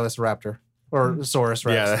Verizon Wireless Raptor or Saurus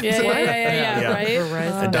Rex. Yeah. Yeah, Yeah. right?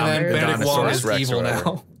 Verizon. And then The Benedict Wong Dinosaurus is Rex or evil whatever.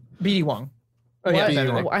 now. B.D. Wong. Oh, What? yeah, B.D.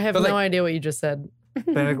 Benedict. Wong. I have But, no like- idea what you just said.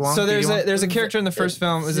 Benedict Wong. So there's BD a character in the first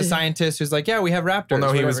film who's a scientist who's like, yeah, we have raptors. Well,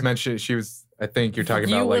 no, he was whatever. mentioned. She was. I think you're talking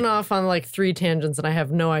You about went like off on like 3 tangents, and I have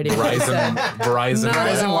no idea what you Verizon. said. Verizon. No.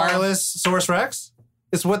 Verizon Oh. Wireless Saurus Rex.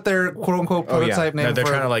 It's what their quote unquote Oh, yeah. prototype name No, they're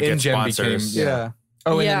for. trying to like get InGen sponsors. became- yeah.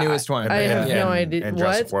 Oh, in Yeah, the newest one. I have Yeah. no idea. And What?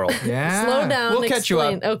 Jurassic World. Yeah. Slow down. We'll catch you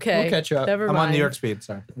up. explain. Okay. We'll catch you up. Never I'm mind. on New York speed.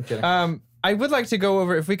 Sorry. I'm kidding. I would like to go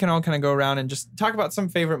over, if we can all kind of go around and just talk about some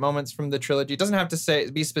favorite moments from the trilogy. It doesn't have to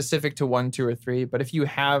be specific to 1, 2, or 3, but if you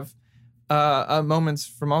have moments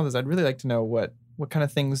from all this, I'd really like to know what kind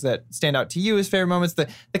of things that stand out to you as favorite moments, the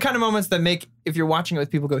kind of moments that make, if you're watching it with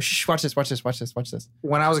people, go, shh, watch this, watch this, watch this, watch this.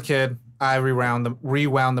 When I was a kid, I rewound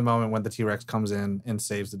the moment when the T-Rex comes in and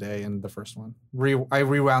saves the day in the first one. I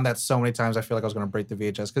rewound that so many times. I feel like I was going to break the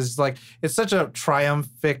VHS because it's such a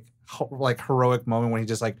triumphant, like heroic moment when he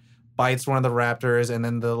just like bites one of the raptors and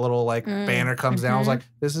then the little like banner comes down. I was like,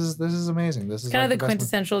 this is amazing. This is Kind of like the best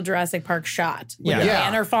quintessential Jurassic Park shot. With Yeah. the Yeah.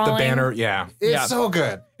 banner The falling. banner, yeah. movie. It's Yeah. so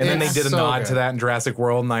good. And then they It's did a so nod good. to that in Jurassic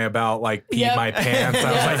World, and I about like peed Yep. my pants.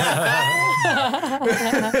 I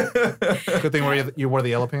was like, Good thing you wore the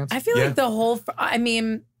yellow pants. I feel Yeah. like the whole. I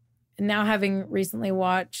mean, now having recently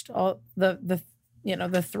watched all the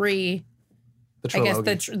 3, The I guess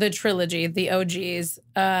trilogy. the trilogy, the OGs,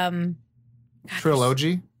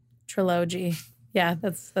 trilogy. Yeah,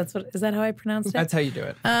 that's what. Is that how I pronounced it? That's how you do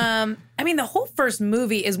it. I mean, the whole first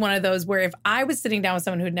movie is one of those where if I was sitting down with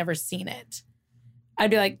someone who had never seen it, I'd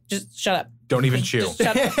be like, just shut up. don't even chew. Just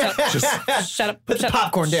shut up. Just shut up. Put the shut up,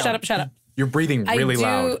 popcorn down. Shut up. Shut up. You're breathing really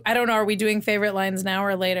loud. I don't know. Are we doing favorite lines now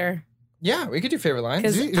or later? Yeah, we could do favorite lines.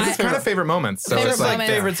 'Cause It's kind of favorite moments. So Favorite it's like,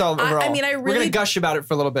 moments. favorites all overall. I mean, we're really- gonna gush about it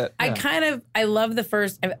for a little bit. I love the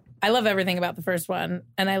first. I love everything about the first one,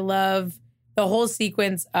 and I love the whole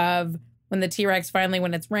sequence of when the T-Rex finally,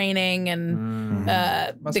 when it's raining, and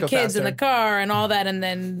Must the go kids in faster. the car and all that, and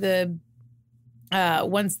then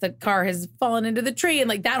once the car has fallen into the tree, and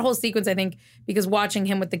like that whole sequence, I think, because watching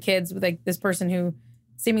him with the kids, with like this person who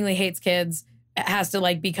seemingly hates kids, has to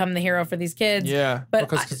like become the hero for these kids. Yeah. But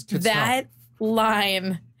Well, 'cause kids that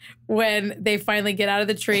line when they finally get out of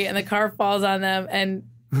the tree and the car falls on them, and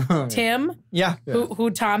Tim, Yeah. who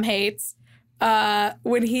Tom hates,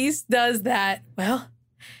 when he does that, well,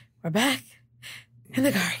 we're back in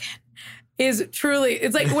the car again, is truly,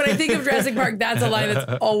 it's like when I think of Jurassic Park, that's a line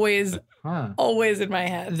that's always in my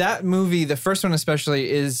head. That movie, the first one especially,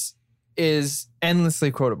 is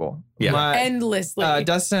endlessly quotable. Yeah. Endlessly.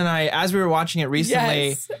 Dustin and I, as we were watching it recently,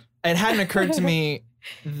 Yes. it hadn't occurred to me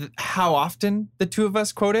how often the two of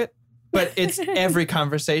us quote it, but it's every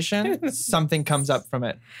conversation, something comes up from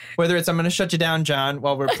it. Whether it's, I'm going to shut you down, John,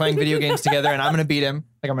 while we're playing video games together and I'm going to beat him.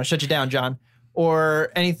 Like, I'm going to shut you down, John.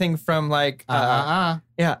 Or anything from like,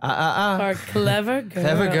 Or clever girl.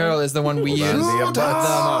 Clever girl is the one we use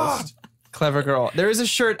the most. Clever girl. There is a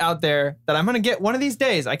shirt out there that I'm going to get one of these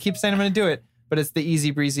days. I keep saying I'm going to do it, but it's the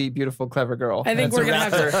easy breezy, beautiful, clever girl. I think And we're it's a gonna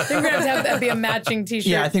have raptor. to. I think we're gonna have to have that be a matching T-shirt.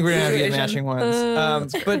 Yeah, I think we're gonna have to get situation.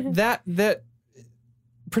 matching ones. But that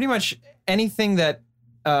pretty much anything that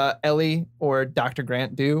Ellie or Dr.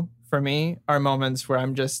 Grant do for me are moments where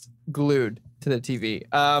I'm just glued to the TV.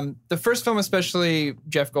 The first film, especially,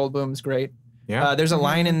 Jeff Goldblum's great. yeah. There's a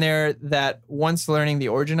line in there that, once learning the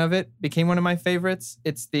origin of it, became one of my favorites.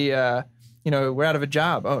 It's the we're out of a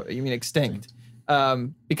job. Oh, you mean extinct?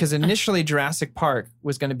 Because initially Jurassic Park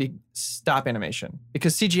was going to be stop animation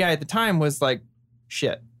because CGI at the time was like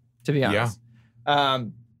shit, to be honest.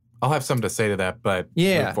 I'll have something to say to that, but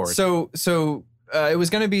Yeah. move forward. So it was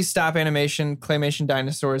going to be stop animation, claymation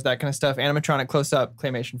dinosaurs, that kind of stuff, animatronic close up,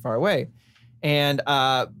 claymation far away. And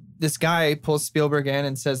this guy pulls Spielberg in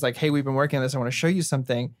and says like, hey, we've been working on this. I want to show you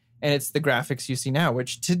something. And it's the graphics you see now,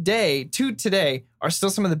 which today are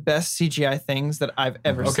still some of the best CGI things that I've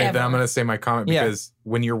ever Okay, seen. then I'm going to say my comment Yeah. because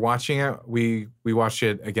when you're watching it, we watched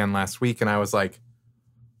it again last week, and I was like,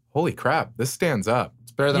 holy crap, this stands up.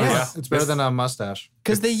 It's better than Yeah. it's better than a mustache.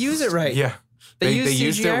 Because they use it right. Yeah. They They use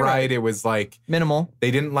used it CGI right. right. It was like, Minimal.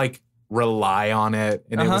 they didn't like rely on it.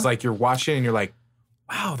 And it was like you're watching and you're like,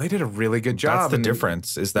 wow, they did a really good job. That's the And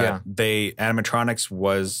difference is that animatronics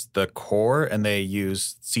was the core and they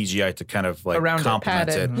used CGI to kind of like Around it, complement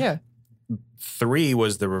pad it. it. Yeah. 3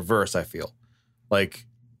 was the reverse, I feel. Like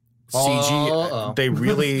CG, they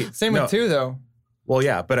really Same with 2 though. Well,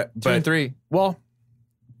 yeah, but 2 and 3. Well,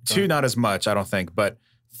 2 not as much, I don't think, but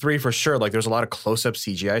 3 for sure. Like there's a lot of close-up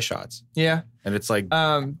CGI shots, Yeah. and it's like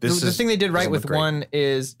The thing they did right doesn't with look great. 1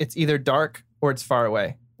 is it's either dark or it's far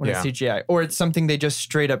away when it's CGI, or it's something they just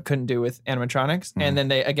straight up couldn't do with animatronics, and then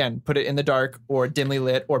they again put it in the dark or dimly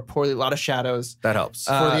lit or poorly, a lot of shadows. that helps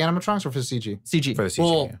For the animatronics or for CG? CG. for the CG.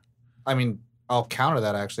 Well, yeah. I mean, I'll counter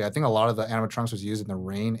that actually. I think a lot of the animatronics was used in the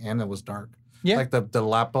rain and it was dark. Yeah. Like the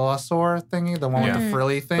Lapilosaur thingy, the one with the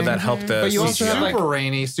frilly thing. But that helped the But you CGI. also have, like- super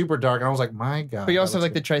rainy, super dark. And I was like, my God. But you that also have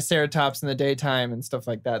like looks the Triceratops in the daytime and stuff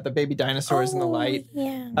like that. The baby dinosaurs in the light.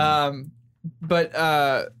 Yeah.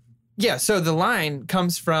 Yeah, so the line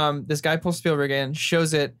comes from this guy pulls Spielberg in,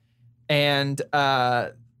 shows it, and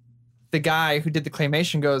the guy who did the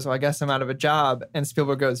claymation goes, well, I guess I'm out of a job. And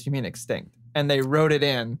Spielberg goes, you mean extinct? And they wrote it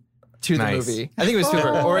in to the Nice. movie. I think it was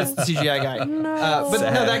Spielberg, or it's the CGI guy. But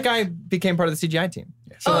no, that guy became part of the CGI team.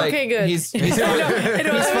 So, like, okay, good. He's I know, fine. I know, He's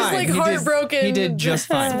I was fine. like He did- heartbroken. He did just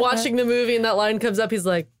fine. Watching the movie and that line comes up, he's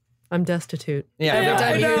like, I'm destitute. Yeah, Every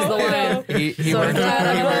time he hears the line. He So I'm worked, glad,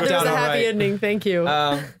 I'm he glad worked there was out a all happy right. ending. Thank you.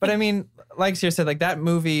 But I mean, like Sierra said, like that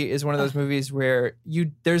movie is one of those movies where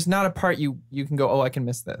there's not a part you can go, oh, I can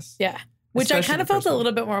miss this. Yeah. Which I Especially kind of the felt first a one.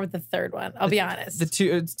 little bit more with the third one. I'll be honest. The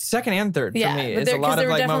two, second and third Yeah, for me but is a there- 'cause lot there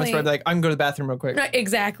of were like moments where definitely- they're like, I can go to the bathroom real quick. Right,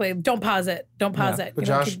 exactly. Don't pause it. Don't pause Yeah. it. But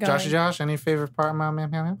You know, Josh, keep going. Josh, any favorite part of my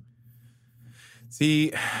man?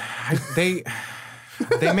 See, they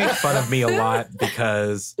make fun of me a lot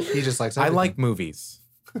because He just likes I everything. like movies.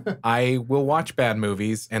 I will watch bad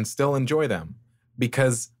movies and still enjoy them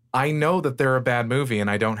because I know that they're a bad movie and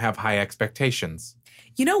I don't have high expectations.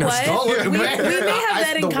 You know what? Don't look at We me. may have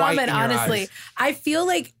that The in white common, in your honestly. eyes. I feel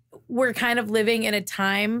like we're kind of living in a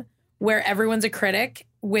time where everyone's a critic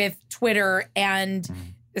with Twitter and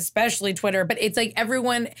especially Twitter, but it's like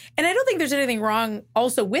everyone, and I don't think there's anything wrong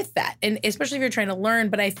also with that, and especially if you're trying to learn,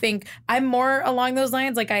 but I think I'm more along those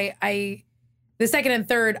lines. Like I the second and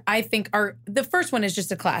third, I think the first one is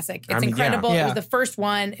just a classic. It's I mean, incredible. yeah. It was the first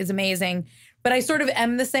one is amazing, but I sort of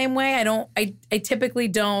am the same way. I typically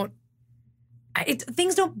don't,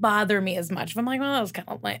 things don't bother me as much. If I'm like, well, that was kind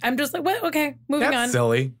of lame. I'm just like, what? Okay, moving That's on.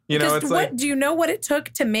 silly. You know, Just it's what like, do you know what it took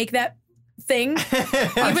to make that thing?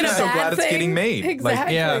 I'm Even just a so bad glad it's thing? getting made.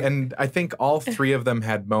 Exactly. Yeah. And I think all three of them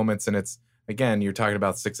had moments, and it's, again, you're talking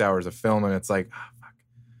about 6 hours of film, and it's like, oh, fuck,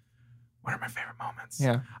 what are my favorite moments?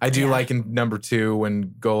 Yeah. I do like in number 2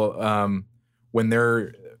 when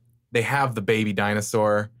they have the baby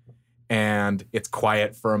dinosaur, and it's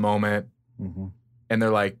quiet for a moment, and they're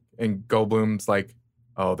like, and Goldblum's like,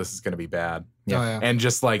 oh, this is gonna be bad. Oh, yeah. And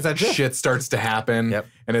just like Is that it? shit starts to happen. Yep.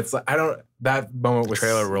 And it's like, that moment was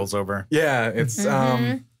Trailer rolls over. Yeah, it's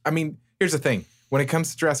I mean, here's the thing. When it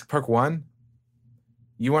comes to Jurassic Park 1,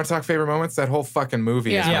 you want to talk favorite moments? That whole fucking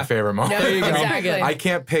movie is Yeah. my favorite moment. Yeah, There you go. exactly. I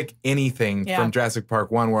can't pick anything Yeah. from Jurassic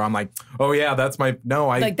Park 1 where I'm like, oh yeah, that's my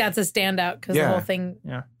like that's a standout because the Yeah. whole thing.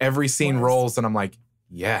 every scene Was. rolls and I'm like,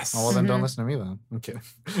 yes. Oh, well, then don't listen to me then. I'm kidding.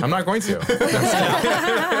 I'm not going to.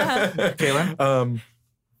 Kaylin?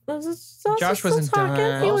 Josh wasn't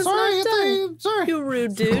done. He Oh, was not done. Sorry. You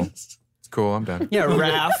rude dude. It's cool. I'm done. Yeah,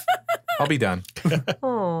 Raph. I'll be done.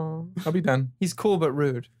 Oh. I'll be done. He's cool but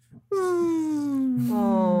rude.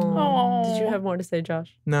 Oh. Did you have more to say,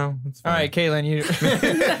 Josh? No, it's All fine. right, Kaylin, you.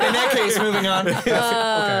 In that case, moving on.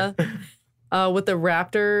 With the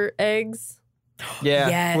raptor eggs. Yeah.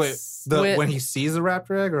 Yes. Wait, when he sees the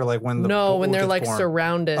raptor egg, or like when the No, when wolf they're gets like born?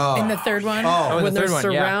 surrounded. Oh. In the third one. Oh, in when the they're third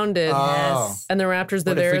one, yeah. surrounded. Oh. And the raptors,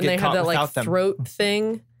 they're What if there we and get they have caught that like without them? throat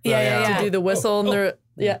thing Yeah. to do the whistle and they're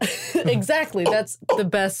exactly. That's the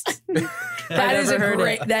best. that is a ever heard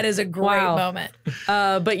great. it. That is a great Wow. moment.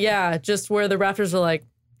 But yeah, just where the raptors are like,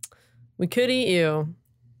 we could eat you,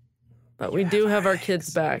 but we do have our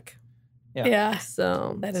kids back. Yeah. Yeah.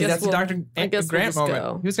 So That See, is that's the we'll- Dr. I guess we'll Grant just moment.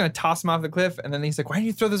 go. He was going to toss him off the cliff, and then he's like, "Why didn't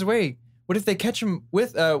you throw this away? What if they catch him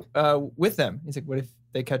with them?" He's like, "What if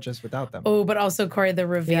they catch us without them?" Oh, but also Corey, the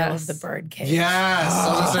reveal Yes. of the bird cage. Yes.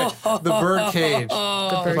 I was gonna say, the bird cage.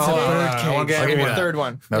 Oh, bird Oh, cage. bird I'll cage. give you The that. third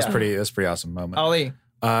one. That's Yeah. pretty awesome moment. Ali.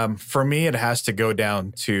 For me, it has to go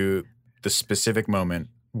down to the specific moment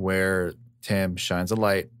where Tim shines a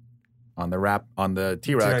light on the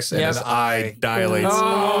T-Rex and Yes. his eye dilates.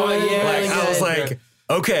 Oh, yeah. Like, I was like,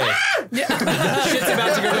 okay. Shit's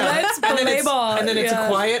about to go down. Let's and then play it's, ball. and then it's Yeah.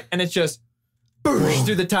 quiet, and it's just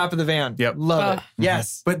through the top of the van. Yep. Love it. Ugh.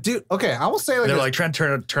 Yes. But dude, okay, I will say like They're this. like trying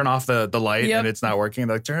to turn off the light Yep. and it's not working.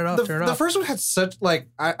 They're like, turn it off, turn it the off. first one had such like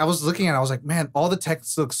I was looking at it, I was like, man, all the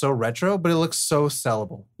text looks so retro, but it looks so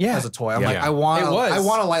sellable Yeah. as a toy. I'm Yeah. like, Yeah. I want It was. I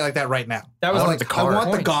want a light like that right now. That was I like like the car. I want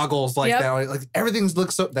the Point. goggles like Yep. that. Like everything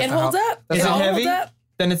looks so that's It not holds how, up. that's Is It it all heavy? holds up.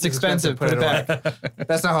 Then it's expensive. Put it back.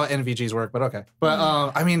 That's not how NVGs work, but okay. But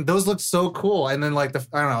I mean, those look so cool. And then like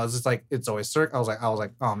I don't know, it's just like it's always circ. I was like,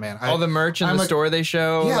 oh man, All the merch in I'm the like- store they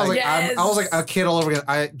show. yeah, I was like, Yes. I was like a kid all over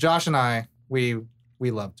again. Josh and I, we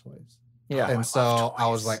love toys, yeah. and so I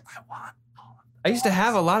was like, I want, I used to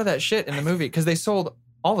have a lot of that shit in the movie because they sold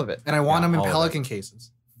all of it. and I want Yeah, them in all of it. Pelican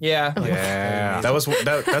cases. Yeah. Yeah.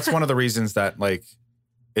 That's one of the reasons that like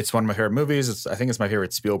it's one of my favorite movies. I think it's my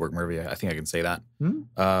favorite Spielberg movie. I think I can say that. Hmm.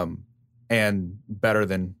 And better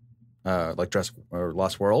than like Jurassic or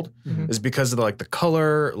Lost World Mhm. is because of the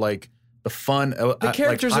color, like the fun. The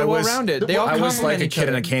characters are well rounded. They all I was complement like a each kid in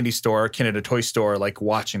other. a candy store, kid at a toy store, like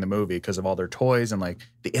watching the movie because of all their toys and like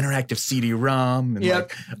the interactive CD-ROM and Yep.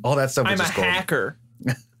 like all that stuff. I'm was a just gold. hacker.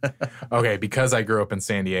 Okay, because I grew up in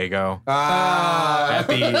San Diego. Ah, At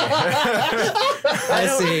the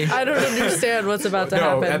I don't understand what's about to no,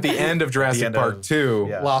 happen. at the end of Jurassic end Park of- 2,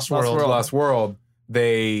 yeah. Lost World. Lost World,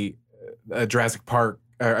 they Jurassic Park.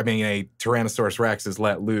 A Tyrannosaurus Rex is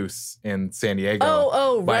let loose in San Diego.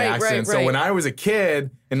 Oh, by right, accident. right, So right. when I was a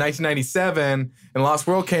kid in 1997 and Lost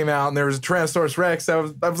World came out and there was a Tyrannosaurus Rex, I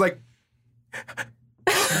was like,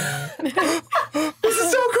 this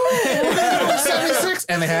is so cool. 76,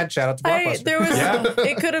 and they had shout out to Blockbuster. There was Yeah.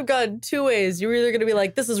 it could have gone two ways. You were either going to be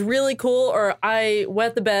like, "This is really cool," or I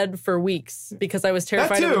wet the bed for weeks because I was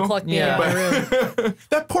terrified it too. would pluck me Yeah. out of my room.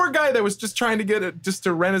 That poor guy that was just trying to get it just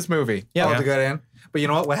to rent his movie. Oh, to get in. But you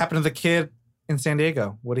know what? What happened to the kid in San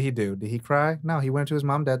Diego? What did he do? Did he cry? No, he went to his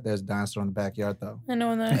mom and dad. There's a dinosaur in the backyard, though. I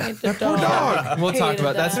know that. I hate the dog. dog. We'll talk Hated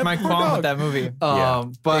about that's that. my qualm with that movie.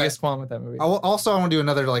 But Biggest qualm with that movie. I want to do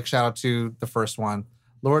another shout out to the first one,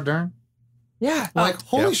 Laura Dern. Yeah.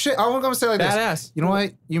 Holy Yep. shit! I'm gonna say like this. Badass. You know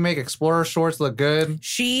what? You make Explorer shorts look good.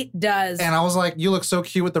 She does. And I was like, you look so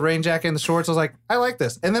cute with the rain jacket and the shorts. I was like, I like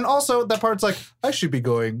this. And then also that part's like, I should be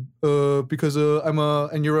going because I'm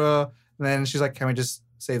and you're and then she's like, can we just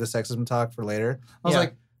say the sexism talk for later? I was Yeah.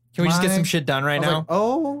 like, Can we just get my- some shit done right I was now? like,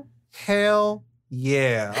 oh, hell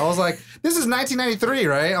yeah. I was like, this is 1993,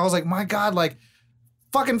 right? I was like, my God, like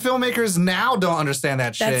fucking filmmakers now don't understand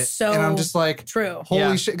that shit. That's so and I'm just like, true. holy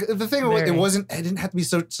Yeah. shit. The thing was, Very. it didn't have to be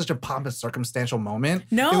such a pompous circumstantial moment.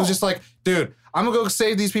 No. It was just like, dude, I'm gonna go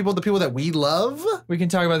save these people, the people that we love. We can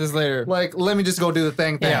talk about this later. Like, let me just go do the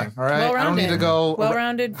thing. Yeah. All right. I don't need to go.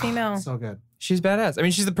 Well-rounded female. So good. She's badass. I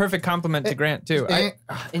mean, she's the perfect compliment to Grant too.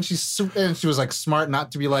 And she was like smart,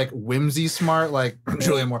 not to be like whimsy smart, like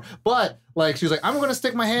Julia Moore, but like she was like, I'm gonna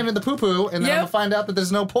stick my hand in the poo poo, and then I'm Yep. gonna find out that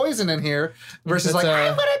there's no poison in here. Versus That's, like,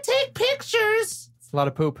 I'm gonna take pictures. It's a lot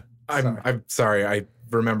of poop. I'm sorry. I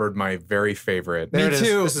remembered my very favorite. There Me it is.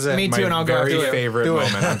 too. This is it. Me my too, and I'll go very do it. favorite Do it.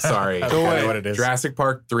 moment. I'm sorry. Do it. What it is. Jurassic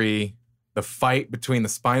Park 3, the fight between the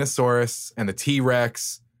Spinosaurus and the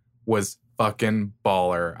T-Rex was fucking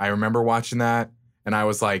baller. I remember watching that and I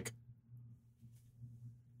was like,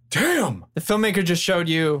 damn. The filmmaker just showed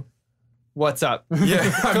you what's up. Yeah.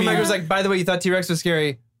 I mean, Filmmaker's like, by the way, you thought T-Rex was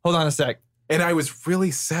scary. Hold on a sec. and I was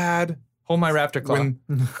really sad Hold my raptor claw. when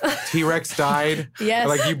T-Rex died. Yes.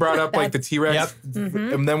 Like you brought up like the T-Rex. Yep.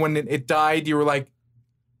 Mhm. And then when it died, you were like,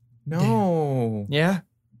 no. Yeah.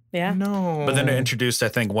 Yeah. No. But then it introduced, I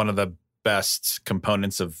think, one of the best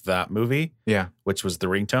components of that movie, Yeah. which was the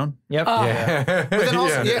ringtone. Yep. Oh. Yeah. But then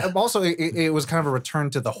also, it was kind of a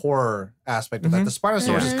return to the horror aspect of that. Mhm. The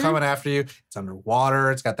Spinosaurus Yeah. is coming after you. It's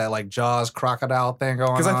underwater. It's got that like Jaws crocodile thing going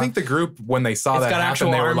on. Because I think the group, when they saw It's that got happen,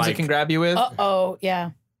 actual they were arms like, it can grab you with. Uh-oh.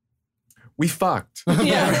 Yeah. we fucked.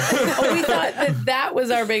 Yeah. Oh, we thought that was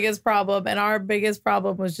our biggest problem, and our biggest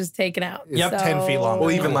problem was just taken out. It's 10 feet long. Well,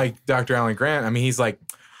 even like Dr. Alan Grant, I mean, he's like,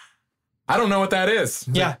 I don't know what that is.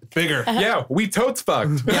 Yeah. bigger. Yeah, we totes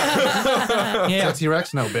fucked. Yeah.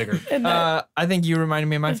 T-Rex, no bigger. And that- I think you reminded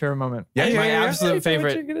me of my favorite moment. Yeah, yeah, my yeah, yeah. I know absolute what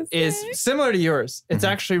favorite you're gonna is say. similar to yours. It's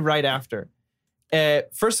actually right after.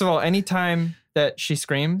 First of all, anytime that she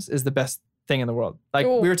screams is the best thing in the world. Like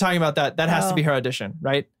Ooh. we were talking about that. That has to Oh. be her audition,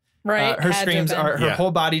 right? right. Her had to screams have been. are her Yeah.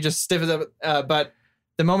 whole body just stiffens up. But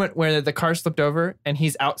the moment where the car slipped over and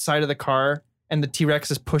he's outside of the car and the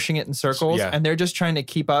T-Rex is pushing it in circles Yeah. and they're just trying to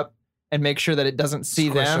keep up and make sure that it doesn't see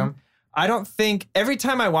Squish them. 'em. I don't think every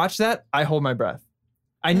time I watch that, I hold my breath.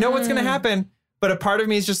 I know what's going to happen, but a part of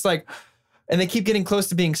me is just like, and they keep getting close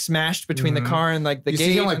to being smashed between the car and like the you gate.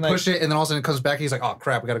 see him like and, push it, and then all of a sudden it comes back. And he's like, "Oh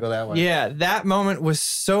crap, we got to go that way." Yeah, that moment was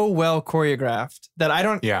so well choreographed that I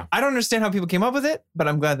don't understand how people came up with it, but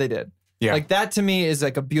I'm glad they did. Yeah. Like that to me is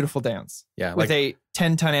like a beautiful dance. Yeah, with a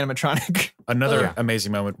 10-ton animatronic. Another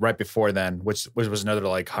amazing moment right before then, which was another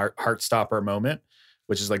like heart stopper moment,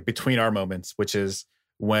 which is like between our moments, which is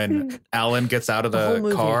when Alan gets out of whole the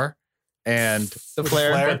movie. car and The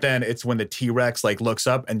flare. but then it's when the T-Rex like looks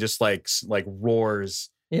up and just like roars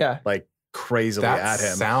Yeah. like crazily That at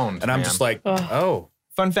him. sound, And I'm man. just like, oh.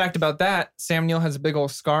 Fun fact about that: Sam Neill has a big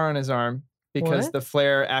old scar on his arm because What? the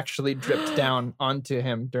flare actually dripped down onto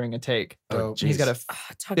him during a take. Oh, He's got a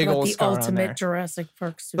Talk big about old the scar on there. ultimate Jurassic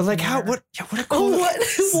Park. But like how souvenir. what a cool What?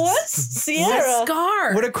 What Sierra.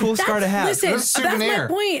 scar? what a cool scar to have. Listen, That's a that's my souvenir.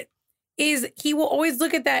 point. Is he will always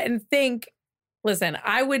look at that and think, "Listen,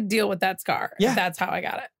 I would deal with that scar. Yeah. If that's how I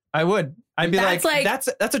got it." I would. I'd be That's like, like-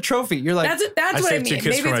 that's a trophy. You're like, That's I what I saved two mean.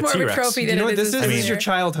 kids Maybe from it's a more of a T-Rex. trophy you than know what it this is. is? a This is your souvenir.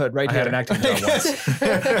 childhood right I here. had an acting job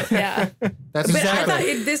once. Yeah. That's But I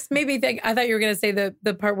Exactly. thought this made me think. I thought you were going to say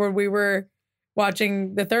the part where we were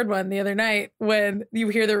watching the third one the other night when you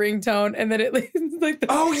hear the ringtone and then it like the,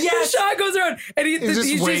 Oh, yes! the shot goes around and he's just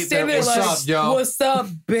just wait standing there, there "What's like, up, yo?" "What's up,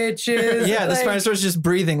 bitches?" Yeah, the Like, Spinosaurus just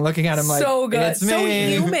breathing, looking at him like, so good, it's so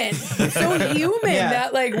me. human, so human. Yeah.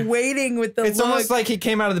 That like waiting with the It's look. almost like he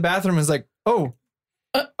came out of the bathroom and was like, oh,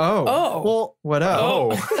 oh. well. what up?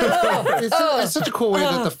 Oh. It's such a cool way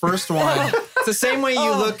that the first one. It's the same way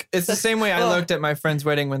you look. It's the same way I looked at my friend's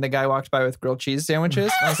wedding when the guy walked by with grilled cheese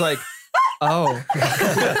sandwiches. I was like, oh,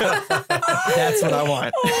 that's what I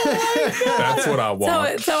want. That's what I want.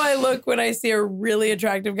 That's how I look when I see a really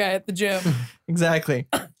attractive guy at the gym. Exactly.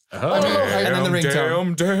 Oh. And then the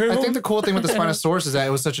ringtone. Damn. I think the cool thing with the Spinosaurus is that it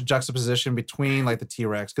was such a juxtaposition between like the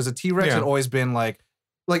T-Rex, because the T-Rex Yeah. had always been like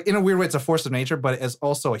in a weird way, it's a force of nature, but it's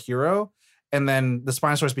also a hero. And then the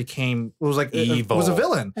Spinosaurus was like Evil. It was a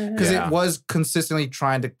villain because Yeah. it was consistently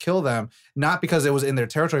trying to kill them, not because it was in their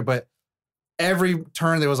territory, but every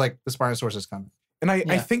turn there was like the Spinosaurus is coming. And I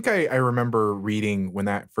Yeah. think I remember reading when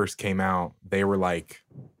that first came out, they were like,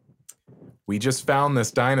 we just found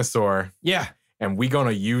this dinosaur Yeah. and we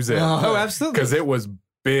gonna use it Oh, absolutely. because it was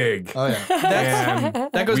big. Oh yeah. And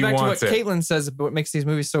That goes we back to what want it. Caitlin says. But what makes these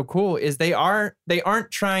movies so cool is they aren't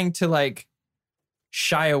trying to like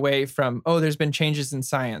shy away from, oh, there's been changes in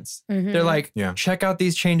science. Mhm. They're like, Yeah. check out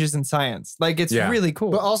these changes in science. Like it's Yeah. really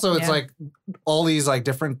cool. But also, it's Yeah. like all these like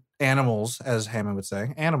different animals, as Hammond would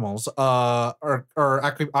say, animals are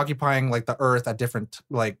occupying like the Earth at different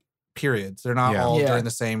like periods. They're not Yeah. all Yeah. during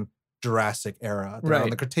the same Jurassic era. They're on Right.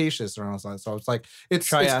 the Cretaceous or something. So it's like it's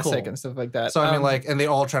Triassic cool. and stuff like that. So I mean, like, and they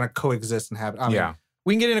all trying to coexist and have. I mean, Yeah.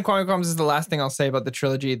 we can get into Quantum Qualms. This is the last thing I'll say about the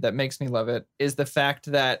trilogy that makes me love it is the fact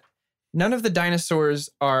that none of the dinosaurs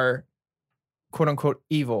are quote unquote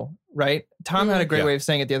evil, right? Tom had a great Yeah. way of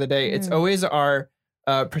saying it the other day. It's Mm. always our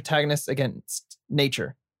protagonists against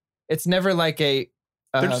nature. It's never like a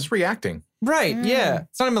They're just reacting. right. Mm. Yeah,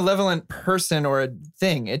 it's not a malevolent person or a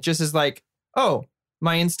thing. It just is like, oh,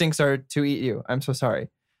 my instincts are to eat you. I'm so sorry.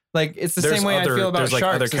 Like it's the same way I feel about there's like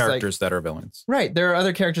sharks. other It's like- characters that are villains. right. There are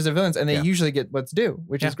other characters that are villains, and they Yeah. usually get what's due,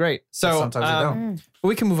 which is Yeah. great. But So sometimes they don't. Mm.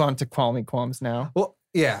 we can move on to Qualmy Qualms now. Well,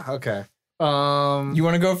 yeah. Okay. You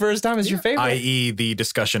want to go first, Tom? Is your favorite? I.e. the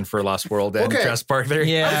discussion for Lost World and Okay. Jurassic Park there.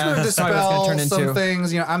 Yeah. I just want to that's probably what it's dispel gonna turn some into.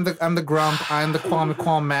 things. You know, I'm the grump. I'm the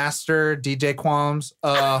Qualm master. DJ Qualms.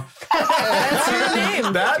 That's your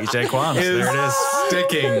name. That DJ Qualms. is There it is.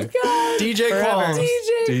 sticking. DJ Forever. Qualms.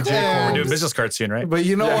 DJ We're Qualms. doing business cards soon, right? But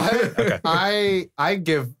you know what? Okay. I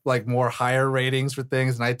give like more higher ratings for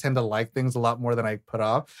things, and I tend to like things a lot more than I put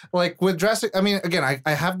off. Like with Jurassic, I mean, again,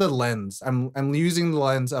 I have the lens. I'm using the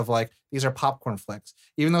lens of like these are popcorn flicks.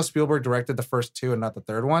 Even though Spielberg directed the first two and not the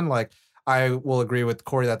third one, like I will agree with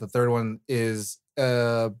Corey that the third one is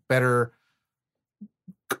a better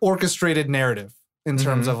orchestrated narrative in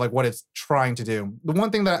terms of like what it's trying to do. The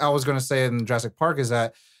one thing that I was going to say in Jurassic Park is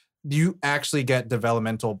that you actually get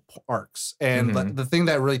developmental arcs. And the thing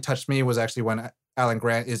that really touched me was actually when Alan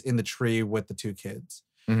Grant is in the tree with the two kids.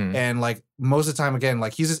 Mhm. And like most of the time, again,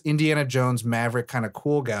 like he's this Indiana Jones maverick kind of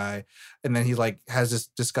cool guy. And then he like has this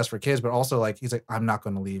disgust for kids, but also like he's like, I'm not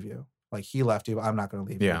going to leave you. Like he left you, but I'm not going to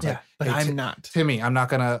leave you. Yeah. It's Yeah, like, but hey, I'm not. Timmy, I'm not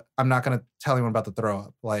gonna tell anyone about the throw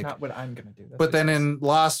up. Like, Not what I'm gonna do. That's but what then it is. in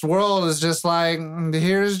Lost World, it's just like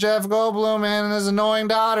here's Jeff Goldblum and his annoying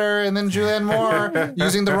daughter, and then Julianne Moore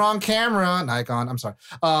using the wrong camera. Nikon, I'm sorry.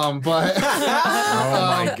 But Oh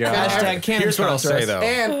my God. Hashtag canon Here's what I'll sponsor say us.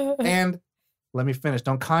 though. and let me finish.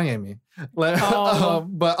 Don't Kanye me. Oh.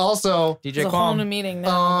 But also, DJ It's a whole new Qualm. meeting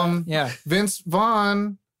now. Yeah. Vince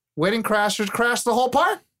Vaughn, Wedding Crashers crashed the whole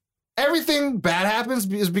park. everything bad happens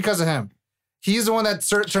is because of him. He's the one that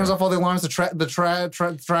turns off all the alarms. The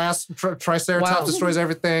Triceratops Wow. destroys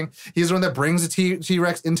everything. He's the one that brings the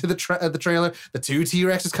T-Rex into the trailer. The 2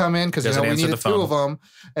 T-Rexes come in because Doesn't we answer needed the 2 phone. of them.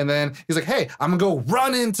 And then he's like, "Hey, I'm gonna go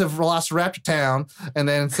run into Velociraptor Town and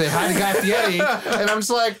then say hi to Guy Fieri." And I'm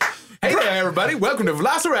just like, Hey there, everybody. Welcome to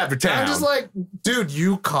Velociraptor Town. I'm just like, dude,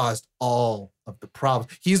 you caused all of the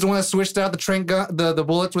problems. He's the one that switched out the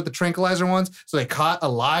bullets with the tranquilizer ones, so they caught a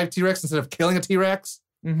live T-Rex instead of killing a T-Rex.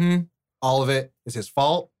 Mm-hmm. All of it is his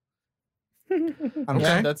fault. Okay.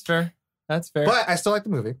 Yeah, that's fair. That's fair. But I still like the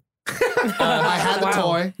movie. I had the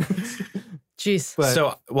toy. Jeez. But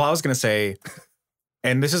So, well, I was going to say,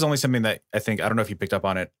 and this is only something that I don't know if you picked up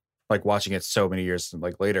on it, like watching it so many years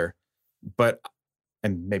like later, but,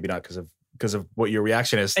 and maybe not because of what your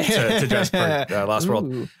reaction is to Jurassic Park, Lost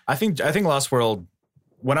World. Ooh. I think Lost World,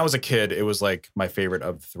 when I was a kid, it was like my favorite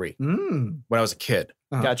of the 3 when I was a kid.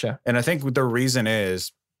 Gotcha. And I think the reason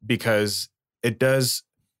is because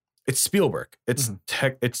it's Spielberg. It's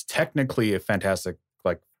it's technically a fantastic,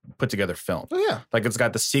 like, put together film. Oh, yeah. Like, it's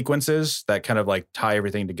got the sequences that kind of like tie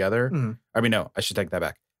everything together. Mhm. I mean, no, I should take that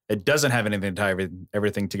back. It doesn't have anything to tie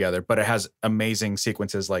everything together, but it has amazing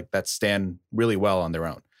sequences like that stand really well on their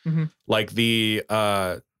own. Mhm. Like the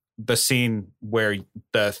scene where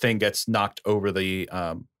the thing gets knocked over the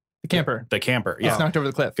camper. The camper, It's yeah, knocked over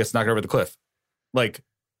the cliff. gets knocked over the cliff. Like,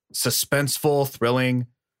 suspenseful, thrilling,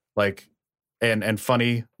 like, and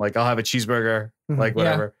funny. Like, I'll have a cheeseburger, Mhm. like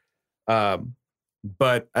whatever.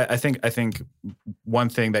 But I think one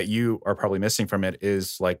thing that you are probably missing from it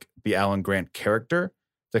is like the Alan Grant character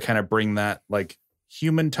to kind of bring that like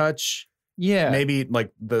human touch, Yeah. maybe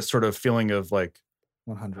like the sort of feeling of like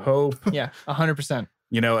 100. hope, Yeah. 100%.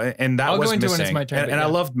 you know, and that I'll go was into it when missing. it's my turn, and but and I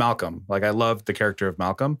yeah. loved Malcolm. Like, I loved the character of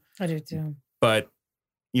Malcolm, I do too. but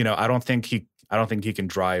you know, I don't think he can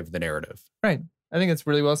drive the narrative. Right. I think it's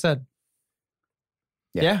really well said.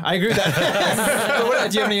 Yeah. Yeah, I agree with that.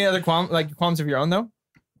 But do you have any other qualms of your own though?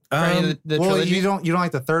 For any of the Well, trilogy? you don't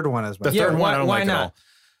like the third one as The much. Yeah, third one, I don't why like not? at all.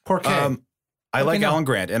 Poor kid. I like no. Alan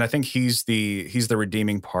Grant, and I think he's the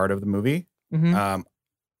redeeming part of the movie. Mhm.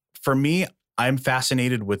 For me, I'm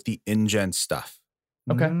fascinated with the InGen stuff,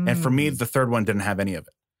 Okay. and for me, the third one didn't have any of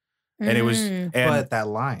it, and it was Mm. and that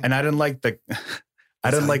line. I didn't like the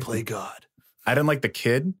I didn't like God. I didn't like the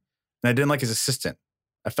kid, and I didn't like his assistant.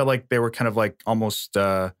 I felt like they were kind of like almost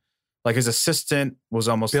like his assistant was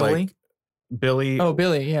almost Billy? like Billy. Oh,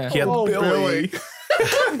 Billy, yeah. He had Billy.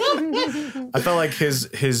 I felt like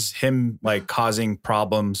him like causing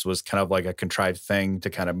problems was kind of like a contrived thing to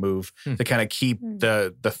kind of move to kind of keep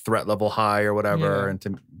the threat level high or whatever, Yeah. and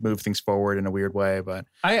to move things forward in a weird way. But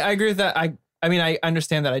I agree with that. I mean, I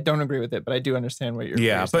understand that. I don't agree with it, but I do understand what you're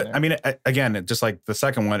yeah, saying but I mean, again, just like the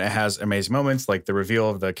second one, it has amazing moments, like the reveal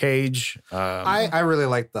of the cage. I really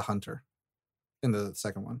liked the hunter in the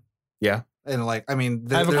second one. Yeah. And like, I mean,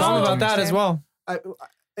 I have a there's problem no- about that as well.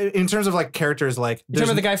 in terms of like characters, like You talking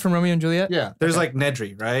about the guy from Romeo and Juliet? yeah, there's like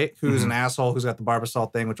Nedry, right? Who's Mhm. an asshole who's got the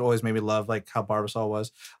Barbasol thing, which always made me love like how Barbasol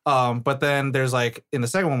was. But then there's like in the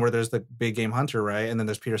second one where there's the big game hunter, right? And then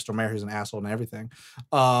there's Peter Stormare who's an asshole and everything.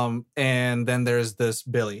 And then there's this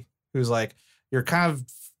Billy who's like, you're kind of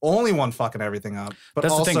only one fucking everything up. But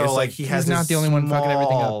That's the also thing, it's like like, he has he's not this the only one fucking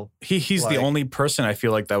everything up. small- he's like- the only person I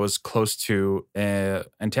feel like that was close to an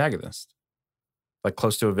antagonist, like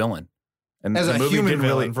close to a villain. And as the a movie human didn't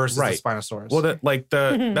villain versus right. the Spinosaurus. Well,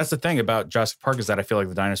 that's the thing about Jurassic Park is that I feel like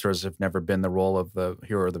the dinosaurs have never been the role of the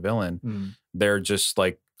hero or the villain. Mm. They're just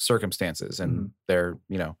like circumstances, and Mhm. they're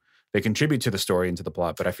they contribute to the story and to the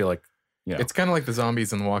plot. But I feel like It's kind of like the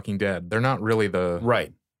zombies in The Walking Dead. They're not really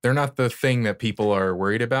right. they're not the thing that people are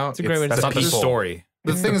worried about. It's a great way to That's say not the people. story.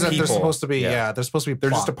 the thing is that they're people. supposed to be, Yeah. they're supposed to be They're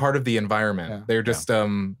just a plot. part of the environment. Yeah. They're just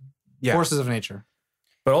yeah. Forces of nature.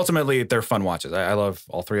 But ultimately, they're fun watches. I love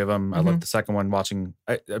all three of them. I love the second one.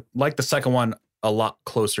 I like the second one a lot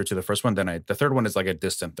closer to the first one than the third one is like a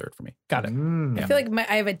distant third for me. Got it. Mm. I feel like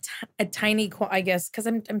I have a tiny, I guess, because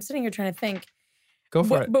I'm sitting here trying to think. Go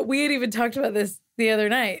for it. But we had even talked about this the other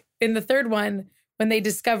night. In the third one, when they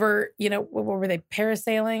discover, what were they,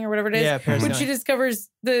 parasailing or whatever it is? Yeah, When parasailing. she discovers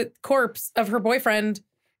the corpse of her boyfriend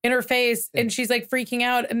in her face and she's like freaking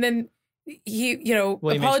out. And then he, William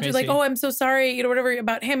H. apologizes, like, Macy. oh, I'm so sorry, whatever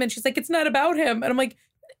about him. And she's like, it's not about him. And I'm like,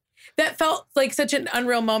 that felt like such an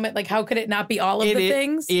unreal moment. Like, how could it not be all of the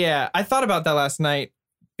things? Yeah, I thought about that last night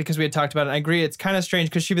because we had talked about it. And I agree, it's kind of strange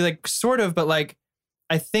because she'd be like, sort of, but like,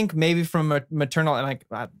 I think maybe from a maternal, and like,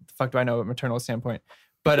 what the fuck do I know about maternal standpoint?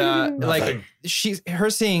 But like, her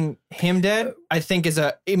seeing him dead, I think is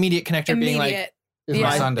a immediate connector, being like, Immediate. If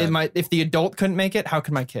my son did. If the adult couldn't make it, how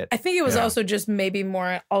could my kid? I think it was Yeah. also just maybe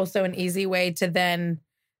more also an easy way to then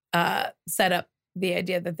set up the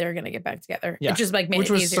idea that they're going to get back together. Yeah. It just like made Which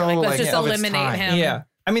it was easier. so, Like, let's like, just of its eliminate time. him. Yeah.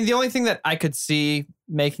 I mean, the only thing that I could see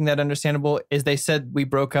making that understandable is they said we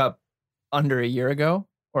broke up under a year ago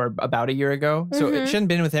or about a year ago. So it Mhm. shouldn't have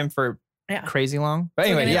been with him for Yeah. crazy long. But So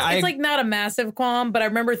anyway, then yeah. it's like not a massive qualm, but I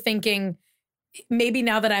remember thinking maybe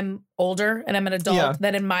now that I'm older and I'm an adult, Yeah.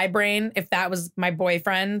 that in my brain, if that was my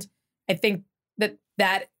boyfriend, I think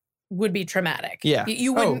that would be traumatic. Yeah.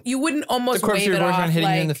 You wouldn't the almost corpse of wave your it boyfriend off hitting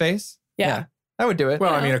like, you in the face. Yeah. That would do it.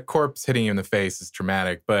 Well, I Yeah. mean, a corpse hitting you in the face is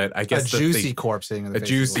traumatic, but I A guess juicy corpse sitting in the a face.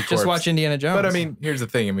 juicy is- Just corpse. watch Indiana Jones. But I mean, here's the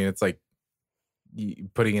thing. I mean, it's like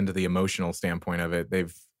putting into the emotional standpoint of it.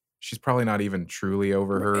 She's probably not even truly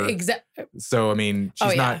over her. Exactly. So I mean, she's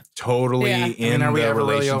Oh, yeah. not totally Yeah. in are we the ever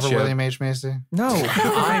really relationship. over William H. Macy? no.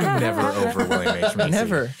 I'm never over William H. Macy.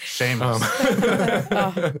 Never. Shameless.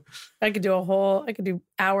 Oh, I could do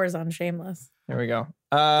hours on Shameless. There we go.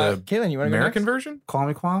 The Kaylin, you want to American go version? Call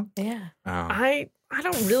me Kwam. Yeah. Oh. I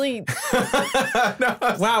don't really. No,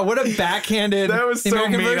 next? Wow, what a backhanded. That was the so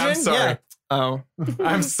American mean. I'm version? sorry. Yeah. Oh,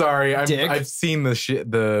 I'm sorry. Dick. I've seen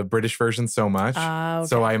the British version so much, Okay.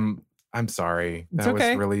 so I'm sorry. It's That okay.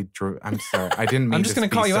 was really true. I'm sorry. I didn't mean. I'm just to going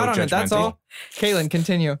to be call you so out on it. That's judgmental. all. Kaylin,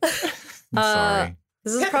 continue. I'm sorry.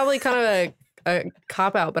 This is probably kind of a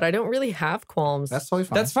cop out, but I don't really have qualms. That's totally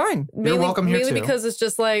fine. That's fine. mainly, welcome here, mainly too. because it's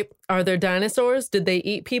just like, are there dinosaurs? Did they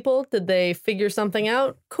eat people? Did they figure something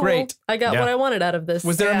out? Cool. Great. I got Yeah. what I wanted out of this.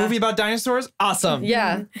 Was there a Yeah. movie about dinosaurs? Awesome.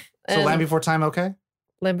 Yeah. so And Land Before Time, okay?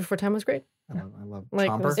 Land Before Time was great. I love Like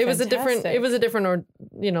Chomper. it was a different. Fantastic. It was a different, or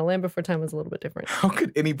Land Before Time was a little bit different. How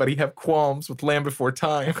could anybody have qualms with Land Before I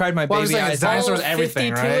Time? cried my Well, I was baby saying, eyes it's out. dinosaurs All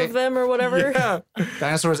everything, 52 right? of them or whatever. Yeah.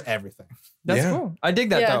 Dinosaurs, everything. That's Yeah. cool. I dig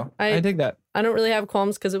that Yeah, though. I dig that. I don't really have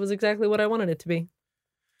qualms because it was exactly what I wanted it to be.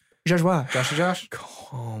 Joshua. Josh.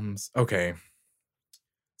 Qualms. Okay.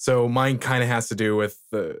 So mine kind of has to do with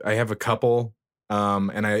I have a couple,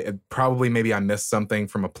 and I probably maybe I missed something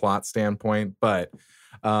from a plot standpoint, but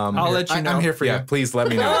I'll let you know. I'm here for yeah, you. please let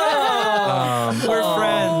me know. We're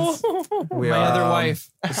friends. We My are, other wife.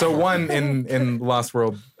 So one in Lost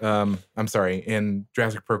World. I'm sorry, in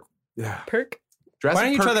Jurassic Park. Perk. Jurassic Why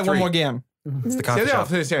don't you Park try that 3. one more game? It's the coffee shop.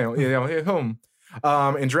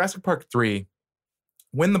 In Jurassic Park 3,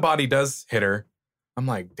 when the body does hit her, I'm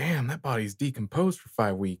like, damn, that body's decomposed for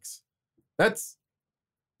 5 weeks. That's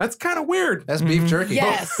kind of weird. That's beef Mhm. jerky.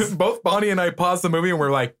 Yes. Both Bonnie and I paused the movie and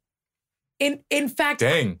we're like, In fact,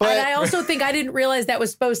 dang. But- and I also think I didn't realize that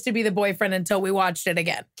was supposed to be the boyfriend until we watched it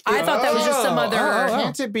again. I thought that was just some other.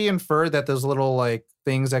 Can't it be inferred that those little like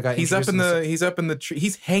things that got He's up introduced he's up in the tree.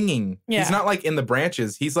 He's hanging. Yeah. He's not like in the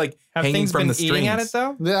branches. He's like Have hanging things from been the strings. eating at it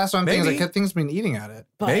though? That's what I'm thinking. Maybe. Like things been eating at it.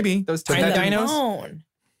 But Maybe. Those to tiny the dinos? bone.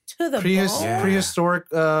 To the Yeah. Prehistoric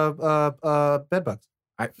bed bugs.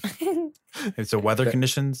 It's a weather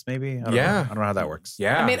conditions, maybe. I don't Yeah. know. I don't know how that works.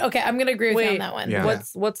 Yeah. I mean, okay, I'm gonna agree with you on Wait, that one. Yeah.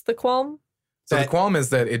 What's the qualm? So the that- qualm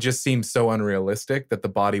is that it just seems so unrealistic that the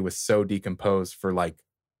body was so decomposed for like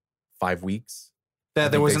 5 weeks. I That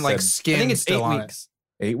think there they wasn't like said- skin I think it's 8 still on it. weeks.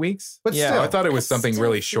 8 weeks? But Yeah. still, I thought it was That's something still-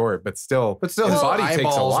 really short, but still, But still, his his body takes a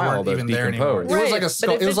eyeballs while weren't to even there anymore. decompose. It was Right, like a but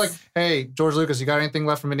skull. if It was like, it's- hey, George Lucas, you got anything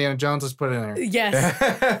left from Indiana Jones? Let's put it in there.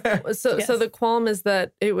 Yes. So Yes. the qualm is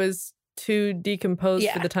that it was too decomposed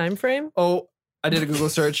Yeah. for the time frame. Oh, I did a Google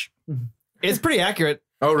search. It's pretty accurate.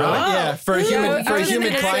 Oh, really? Oh. Yeah, for a Ooh, humid for a you did humid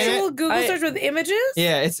an actual climate. Google I- search with images.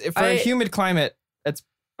 Yeah, it's for a I- humid climate. It's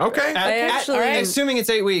Okay. actually- assuming it's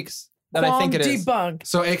 8 weeks. That I think it is. Debunked.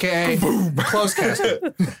 So, AKA, closed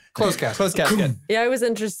casket. Closed casket. Closed casket. Yeah, I was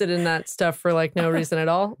interested in that stuff for like no reason at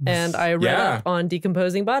all, and I read Yeah. up on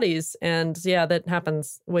decomposing bodies, and yeah, that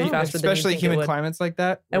happens way faster Especially than you think it humid would. climates like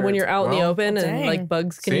that. And when you're out in the Well, open and dang. like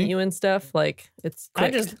bugs can See? eat you and stuff, like it's I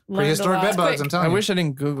quick. just learned a Prehistoric lot. bed bugs, I'm I telling you. wish I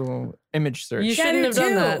didn't Google image search. You Yeah, I shouldn't do have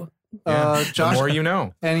done that. too. Yeah. Josh, The more you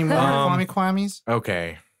know. any more Um, Kwamis?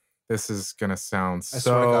 Okay. This is going to sound I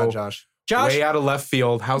swear to God, so Josh. Josh, way out of left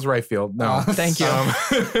field. How's right field? No. thank you.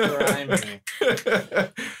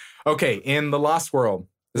 Okay, in the Lost World,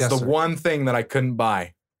 this Yes, is the sir. one thing that I couldn't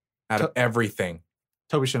buy out of everything.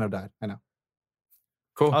 Toby shouldn't have died. I know.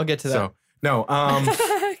 Cool. I'll get to that. So, no,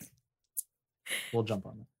 We'll jump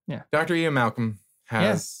on that. Dr. Ian Malcolm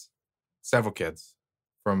has several kids.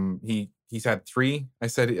 He's had 3. I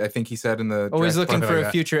think he said in the Always Jurassic looking Park for like a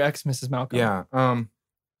that. future ex Mrs. Malcolm. Yeah.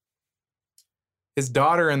 His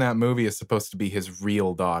daughter in that movie is supposed to be his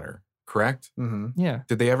real daughter, correct? Mm-hmm. Yeah.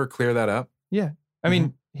 Did they ever clear that up? I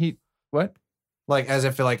mean, he what? Like, as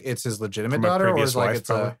if like it's his legitimate From a daughter, or previous is like wife, it's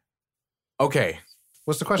probably. a. Okay,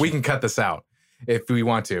 What's the question? we can cut this out if we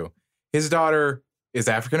want to. His daughter is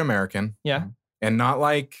African American Yeah. and not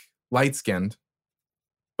like light skinned,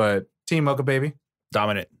 but Team Mocha Baby.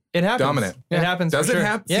 Dominant. It happens. Dominant. It happens. does for it sure.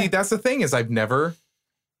 happen? Yeah. See, that's the thing is I've never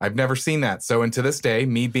seen that. So, and to this day,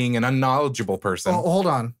 me being an unknowledgeable person, Oh, hold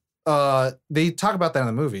on. They talk about that in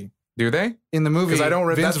the movie. do they? In the movie, 'Cause I don't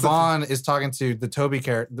re- Vince that's the Vaughn is talking to the Toby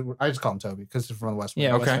character. I just call him Toby because he's from the West Wing.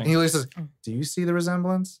 Yeah. Okay. West And Wing. he always says, "Do you see the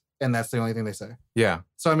resemblance?" And that's the only thing they say. Yeah.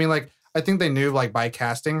 So I mean, like, I think they knew, like, by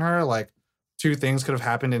casting her, like, two things could have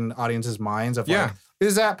happened in audiences' minds of, Yeah. like,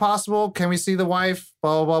 is that possible? Can we see the wife?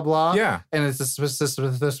 Blah blah blah. Yeah. And it's a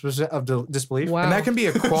suspicion of disbelief. Wow. And that can be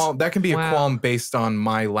a qualm. That can be Wow. a qualm based on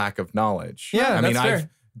my lack of knowledge. Yeah, I mean, that's fair.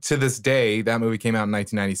 to this day, that movie came out in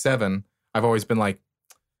 1997. I've always been like,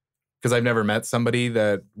 because I've never met somebody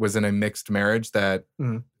that was in a mixed marriage that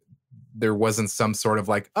Mhm. there wasn't some sort of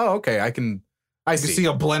like, oh, okay, I You see. see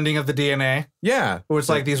a blending of the DNA, Yeah. where it's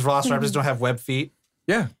like these velociraptors don't have web feet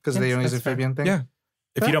Yeah. because they don't use that's fair. amphibian thing. Yeah.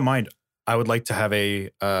 If you don't mind, I would like to have a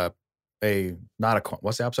not a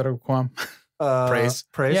what's the opposite of qualm? Praise.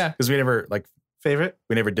 Praise. Yeah. Because we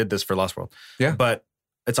never did this for Lost World. Yeah. But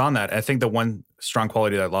it's on that. I think the one strong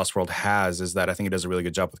quality that Lost World has is that I think it does a really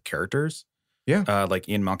good job with characters. Yeah. Like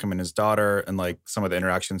Ian Malcolm and his daughter, and like some of the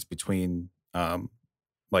interactions between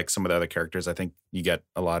like some of the other characters. I think you get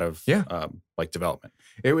a lot of like development.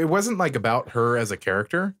 It wasn't like about her as a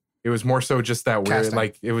character. It was more so just that weird, Casting.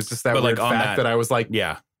 like, it was just that But, like, weird on fact that- that I was like,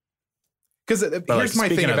 Yeah. because like, here's my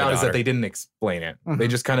speaking thing of the about it is that daughter. they didn't explain it. They Mhm.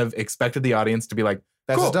 just kind of expected the audience to be like,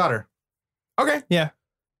 That's Cool. his daughter. okay, Yeah.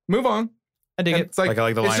 move on. I dig And it. it's like, Like I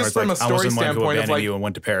like the it's line where just it's like, from a I story wasn't one who standpoint of abandoned like, you and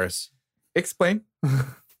went to Paris. explain.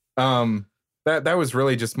 That was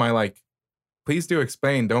really just my like, please do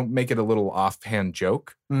explain. Don't make it a little offhand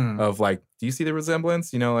joke Mm. of like, do you see the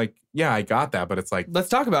resemblance? You know, like, yeah, I got that, but it's like, Let's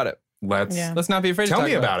talk about it. let's Yeah. Let's not be afraid to tell talk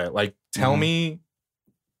me about it. Like, tell Mhm. me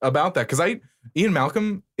about that. Because Ian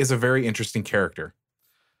Malcolm is a very interesting character.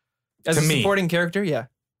 As to a me. supporting character, yeah.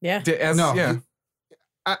 Yeah. No. Yeah.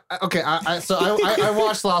 Okay. I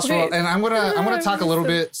watched Lost World, and I'm gonna talk a little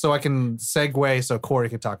bit so I can segue so Corey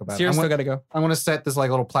can talk about it. Sierra I'm still gonna, got to go. I'm gonna set this like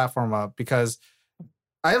little platform up because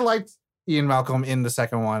I liked Ian Malcolm in the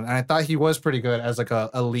second one, and I thought he was pretty good as like a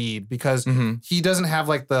lead because Mm-hmm. he doesn't have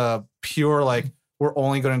like the pure like I'm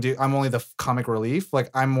only the comic relief.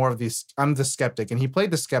 Like I'm the skeptic, and he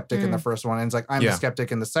played the skeptic in the first one, and it's like I'm Yeah. the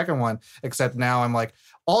skeptic in the second one. Except now I'm like,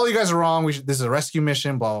 all you guys are wrong. This is a rescue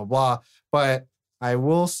mission, blah blah blah. But I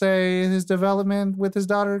will say his development with his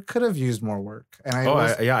daughter could have used more work, and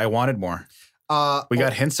I wanted more. We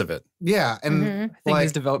got hints of it. yeah, and Mhm. I think like,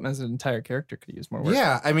 his development as an entire character could use more work.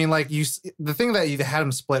 yeah, I mean, like the thing that you had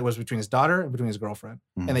him split was between his daughter and between his girlfriend,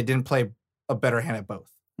 Mhm. and they didn't play a better hand at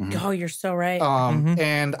both. Oh, you're so right. Mhm.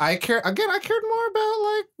 And I cared more about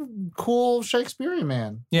like cool Shakespearean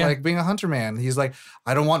man, Yeah. like being a hunter man. He's like,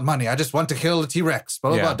 I don't want money, I just want to kill a T-Rex. Blah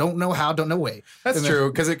blah Yeah. blah. Don't know how, don't know way. That's And then-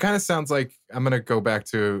 true. Because it kind of sounds like I'm going to go back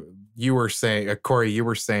to you were saying, Corey, you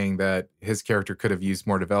were saying that his character could have used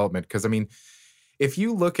more development. Because I mean, if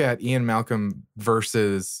you look at Ian Malcolm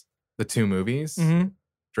versus the two movies, Mhm.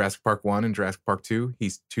 Jurassic Park 1 and Jurassic Park 2,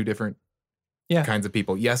 he's two different Yeah. kinds of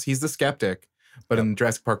people. Yes, he's the skeptic, but in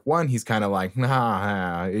Jurassic Park 1, he's kind of like,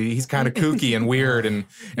 nah, he's kind of kooky and weird and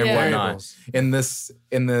Yeah. whatnot. In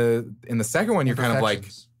the second one, you're kind of like,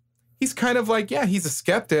 Imperfections. he's kind of like, yeah, he's a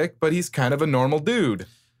skeptic, but he's kind of a normal dude.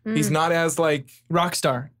 He's Mm. not as like,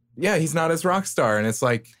 Rockstar. yeah, he's not as rock star. And it's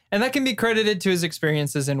like, And that can be credited to his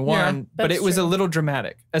experiences in one, but that's it was a true. little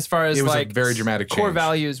dramatic as far as It was a like very dramatic core change.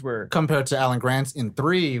 values were. compared to Alan Grant's in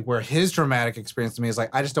 3, where his dramatic experience to me is like,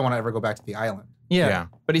 I just don't want to ever go back to the island. Yeah. Yeah.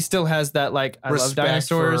 But he still has that like I love Respect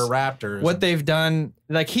dinosaurs. for raptors. What they've done,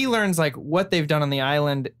 like he learns like what they've done on the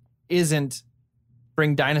island isn't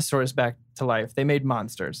bring dinosaurs back to life. They made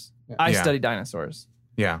monsters. Yeah. I Yeah. study dinosaurs.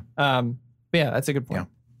 yeah. But yeah, that's a good point.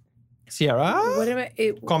 Sierra, What am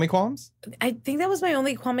I? call me qualms. I think that was my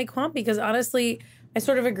only qualm because honestly, I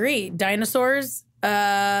sort of agree. Dinosaurs,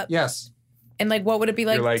 Yes. and like, what would it be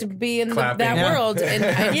like, You're, like, to be in clapping. that Yeah. world? And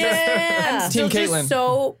I'm Yeah. I'm still Team just Caitlin.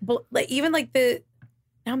 so like even like the.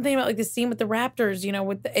 Now I'm thinking about like the scene with the raptors. You know,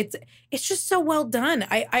 with it's just so well done.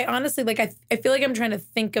 I honestly like I feel like I'm trying to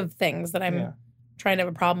think of things that I'm Yeah. trying to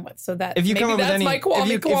have a problem with. So that If you maybe come up with that's any, my qualm.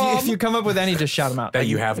 if you come up with any, just shout them out. That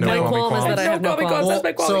you have no My qualmy qualm is qualms. that I have no qualms. qualms. That's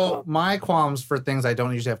my qualm. So my qualms for things I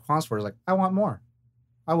don't usually have qualms for is like, I want more.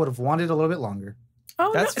 I would have wanted a little bit longer.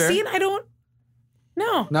 Oh, That's no, fair. see, and I don't.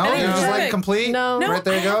 No, No, I think it it's was like perfect. complete. No. No, right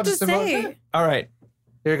there you I go. have to Just about- say, All right.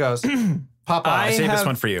 Here it goes. Pop I off. Save this have-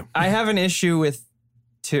 one for you. I have an issue with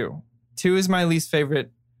 2. 2 is my least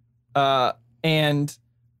favorite. And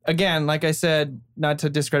again, like I said, not to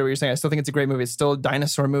discredit what you're saying, I still think it's a great movie. It's still a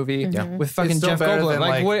dinosaur movie with fucking It's still Jeff better Goldblum. than,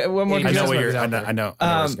 Like, like, what more I could I you know ask what for? you're. I know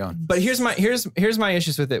where it's going. But here's my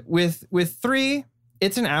issues with it. With 3,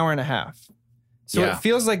 it's an hour and a half, so Yeah. it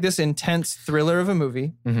feels like this intense thriller of a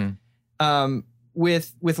movie. Mm-hmm.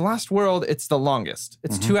 With Lost World, it's the longest.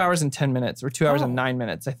 It's 2 hours and 10 minutes, or 2 hours and 9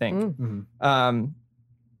 minutes, I think.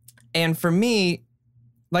 And for me,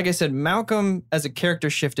 like I said, Malcolm as a character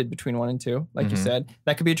shifted between 1 and 2, like you said.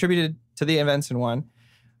 That could be attributed to the events in 1.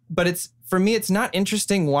 But for me, it's not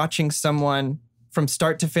interesting watching someone from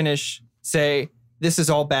start to finish say, this is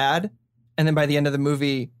all bad. And then by the end of the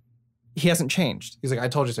movie, he hasn't changed. He's like, I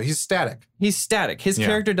told you so. He's static. He's static. His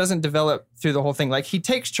character doesn't develop through the whole thing. Like, he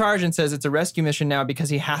takes charge and says it's a rescue mission now because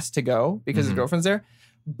he has to go because his girlfriend's there.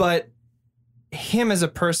 But him as a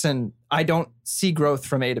person, I don't see growth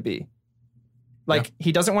from A to B. Like,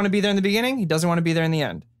 he doesn't want to be there in the beginning. He doesn't want to be there in the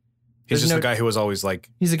end. He's There's just no- the guy who was always like.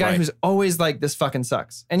 He's a guy right. who's always like, this fucking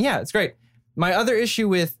sucks. And yeah, it's great. My other issue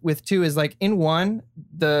with 2 is, like, in 1,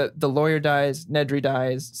 the lawyer dies, Nedry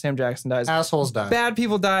dies, Sam Jackson dies. Assholes die. Bad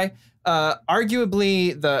people die.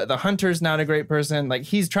 Arguably, the hunter's not a great person. Like,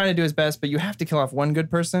 he's trying to do his best, but you have to kill off one good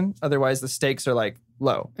person. Otherwise, the stakes are, like,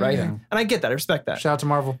 low, right? Yeah. And I get that. I respect that. Shout out to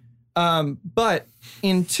Marvel. But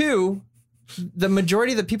in 2, the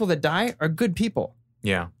majority of the people that die are good people.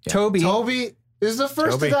 Yeah. Toby is the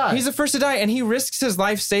first Toby. to die. he's the first to die, and he risks his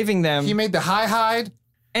life saving them. He made the hide.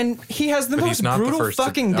 And he has the But most he's not the brutal first to-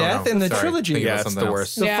 fucking oh, death no, in the sorry. trilogy. Thinking Yeah, about it's something the else.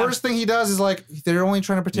 worst. The Yeah. first thing he does is like, they're only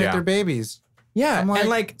trying to protect Yeah. their babies. Yeah, I'm and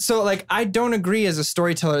like- I don't agree as a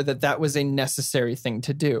storyteller that was a necessary thing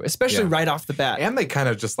to do, especially Yeah. right off the bat. And they kind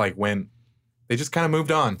of just like they just kind of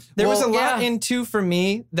moved on. There was a Well, lot yeah. in 2 for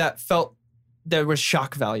me that felt there was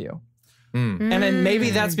shock value. Mm. And then maybe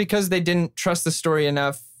that's because they didn't trust the story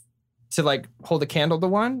enough to, like, hold a candle to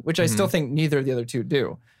 1, which I still think neither of the other 2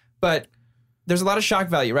 do. But there's a lot of shock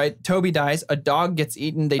value, right? Toby dies, a dog gets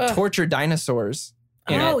eaten, they torture dinosaurs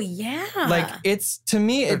in Oh it. yeah. Like, it's, to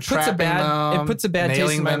me, They're it puts a trapping bad them, it puts a bad taste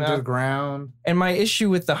nailing in my them to the mouth. ground. And my issue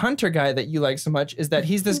with the hunter guy that you like so much is that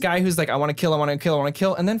he's this guy who's like, I want to kill,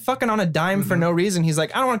 and then fucking on a dime for no reason, he's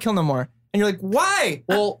like, I don't want to kill no more. And you're like, why?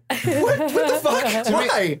 Well, what the fuck?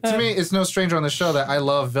 Why? to me, it's no stranger on the show that I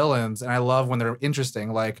love villains and I love when they're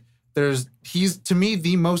interesting. Like, he's to me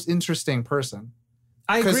the most interesting person.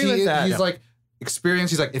 I agree with that. He's like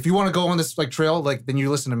experienced. He's like, if you want to go on this like trail, like then you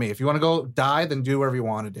listen to me. If you want to go die, then do whatever you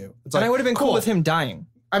want to do. It's And like, I would have been cool with him dying.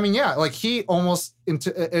 I mean, yeah, like he almost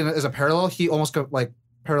as a parallel, he almost like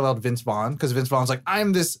paralleled Vince Vaughn because Vince Vaughn's like,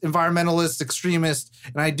 I'm this environmentalist extremist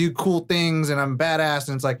and I do cool things and I'm badass.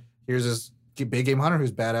 And it's like, here's this big game hunter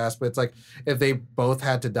who's badass. But it's like, if they both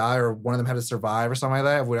had to die or one of them had to survive or something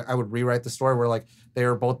like that, I would rewrite the story where like they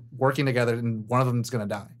were both working together and one of them is going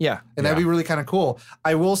to die. Yeah. And that'd be really kind of cool.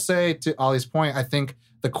 I will say, to Ollie's point, I think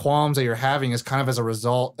the qualms that you're having is kind of as a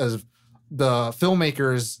result of the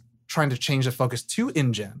filmmakers trying to change the focus to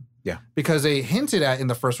InGen. Yeah. Because they hinted at in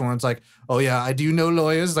the first one, it's like, oh yeah, I do know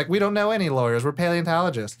lawyers. It's like, we don't know any lawyers. We're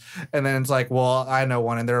paleontologists. And then it's like, well, I know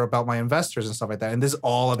one and they're about my investors and stuff like that. And this is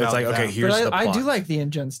all about It's like, okay, them. here's the But I plot. do like the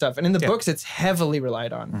InGen stuff. And in the books, it's heavily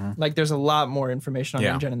relied on. Like, there's a lot more information on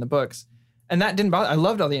Yeah. InGen in the books. And that didn't bother. I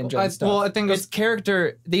loved all the InGen stuff. Well, I think it's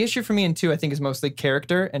character. The issue for me in 2, I think, is mostly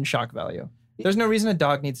character and shock value. There's no reason a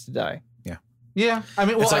dog needs to die. yeah. I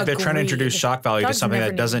mean, well, It's like they're trying to introduce agreed. shock value to Dogs something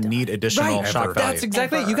never that doesn't need to need additional Right. shock Ever. value. That's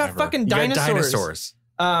exactly it. You got Ever. fucking You got dinosaurs. dinosaurs.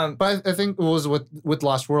 But I think it was with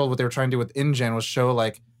Lost World, what they were trying to do with InGen was show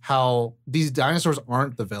like how these dinosaurs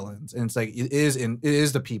aren't the villains, and it's like it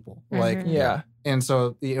is the people, like, Yeah. and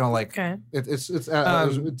so like Okay. it's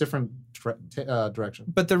a different direction.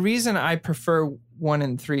 But the reason I prefer 1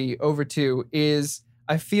 and 3 over 2 is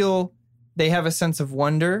I feel they have a sense of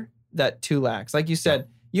wonder that 2 lacks. Like you said,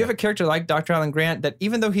 you have a character like Dr. Alan Grant that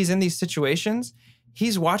even though he's in these situations,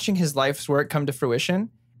 he's watching his life's work come to fruition.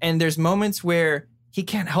 And there's moments where he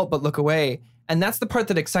can't help but look away. And that's the part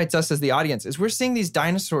that excites us as the audience is we're seeing these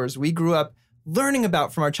dinosaurs we grew up learning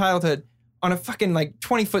about from our childhood on a fucking like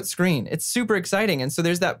 20-foot screen. It's super exciting. And so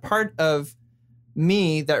there's that part of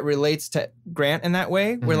me that relates to Grant in that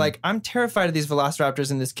way, where like I'm terrified of these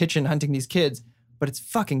velociraptors in this kitchen hunting these kids, but it's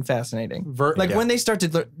fucking fascinating. When they start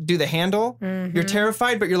to do the handle, you're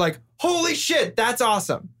terrified, but you're like, holy shit, that's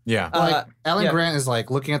awesome. Yeah. Like Alan yeah. Grant is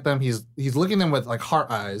like looking at them. He's looking at them with like heart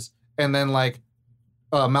eyes, and then like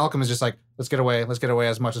Malcolm is just like, let's get away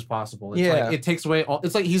as much as possible. It's Yeah. like, it takes away all.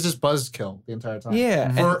 It's like he's just buzzkill the entire time.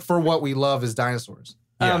 Yeah. For what we love is dinosaurs.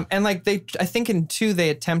 And like I think in 2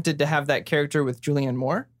 they attempted to have that character with Julianne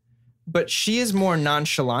Moore, but she is more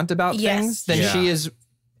nonchalant about Yes. things than Yeah. she is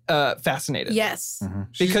fascinated. Yes.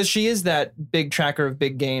 Because she is that big tracker of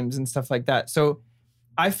big games and stuff like that. So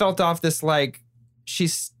I felt off this like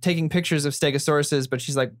she's taking pictures of stegosauruses, but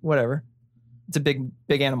she's like, whatever. It's a big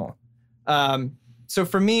animal. So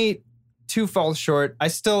for me, 2 falls short.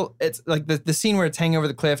 It's like the scene where it's hanging over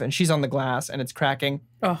the cliff and she's on the glass and it's cracking.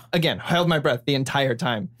 Oh. Again, held my breath the entire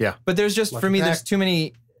time. Yeah. But there's just, for Lucky me, pack. there's too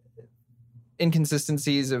many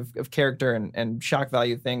inconsistencies of character and shock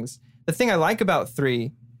value things. The thing I like about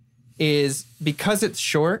 3 is because it's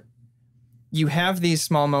short, you have these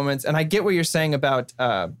small moments, and I get what you're saying about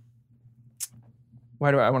why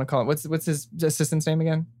do I want to call it? What's his assistant's name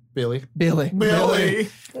again? Billy. Billy. Oh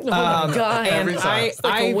my God. And It's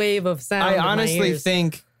like a wave of sound. I in my honestly ears.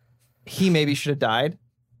 think he maybe should have died.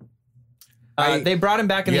 They brought him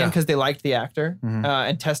back in the Yeah. end because they liked the actor,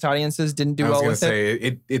 and test audiences didn't do I was well gonna with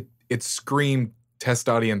it. say it screamed test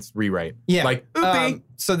audience rewrite. Yeah. Like oopie.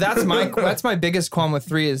 So that's my biggest qualm with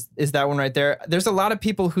 3 is that one right there. There's a lot of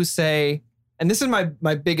people who say, and this is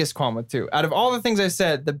my biggest qualm with 2. Out of all the things I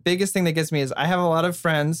said, the biggest thing that gets me is I have a lot of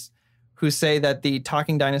friends who say that the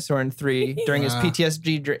talking dinosaur in 3 during his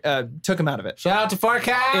PTSD took him out of it. Shout out to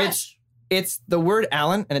Farcash. It's the word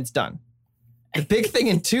Alan and it's done. The big thing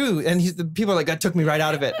in 2, and the people are like, that took me right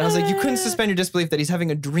out of it. And I was like, you couldn't suspend your disbelief that he's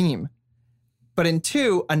having a dream. But in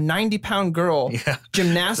 2, a 90-pound girl,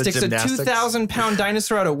 gymnastics, The gymnastics. a 2,000-pound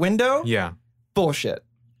dinosaur out a window. Yeah. Bullshit.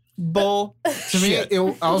 To me,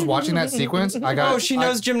 I was watching that sequence. I got She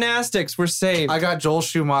knows gymnastics. We're saved. I got Joel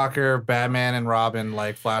Schumacher, Batman, and Robin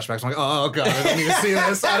like flashbacks. I'm like, oh god, I don't need to see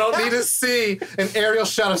this. I don't need to see an aerial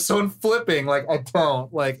shot of someone flipping. Like I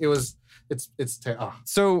don't. Like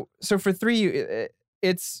So for 3,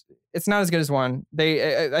 it's not as good as 1.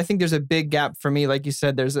 I think there's a big gap for me. Like you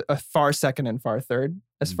said, there's a far second and far third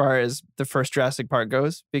as far as the first Jurassic Park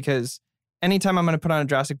goes, because anytime I'm going to put on a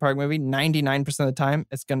Jurassic Park movie, 99% of the time,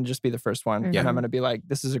 it's going to just be the first one. And I'm going to be like,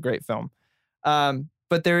 this is a great film.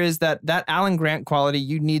 But there is that Alan Grant quality.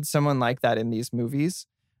 You need someone like that in these movies.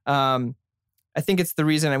 I think it's the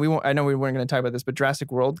reason, and I know we weren't going to talk about this, but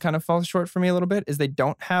Jurassic World kind of falls short for me a little bit, is they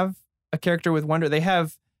don't have a character with wonder. They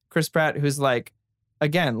have Chris Pratt, who's like,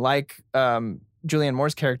 again, like Julianne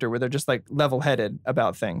Moore's character, where they're just like level-headed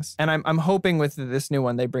about things. And I'm hoping with this new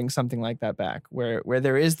one, they bring something like that back, where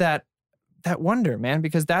there is that wonder, man,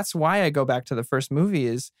 because that's why I go back to the first movie.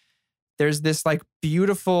 Is there's this like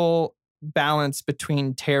beautiful balance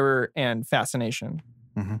between terror and fascination.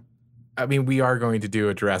 I mean, we are going to do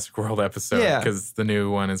a Jurassic World episode because the new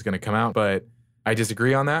one is going to come out, but I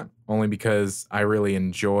disagree on that only because I really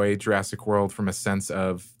enjoy Jurassic World from a sense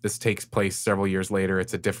of this takes place several years later.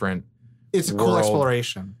 It's a different it's a cool world.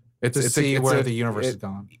 exploration to see where the universe is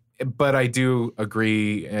going. But I do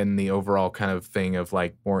agree in the overall kind of thing of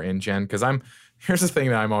like more in-gen, because here's the thing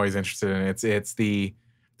that I'm always interested in.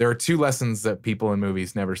 There are 2 lessons that people in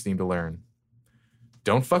movies never seem to learn.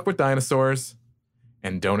 Don't fuck with dinosaurs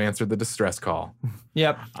and don't answer the distress call.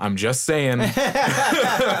 Yep. I'm just saying.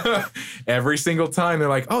 Every single time they're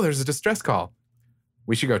like, oh, there's a distress call.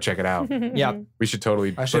 We should go check it out. Yep. We should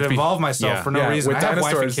totally. I should involve myself for no reason. I have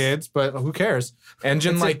wife and kids, but who cares?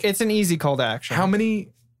 Engine It's an easy call to action. How many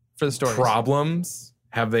for the story problems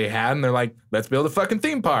have they had? And they're like, let's build a fucking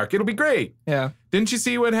theme park. It'll be great. Yeah. Didn't you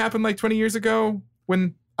see what happened like 20 years ago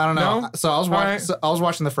when? I don't know. No? So I was All watching. right. So I was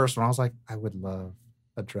watching the first one. I was like, I would love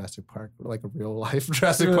a Jurassic Park, like a real life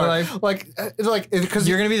Jurassic Real Park. life. Like because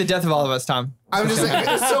You're gonna be the death of all of us, Tom. I'm just like,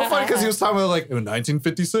 it's so funny because he was talking about like in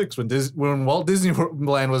 1956 when Walt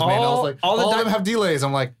Disneyland was made. And I was like, all of them have delays.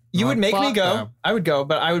 I'm like, You would make me fuck go. them. I would go,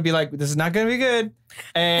 but I would be like, this is not going to be good.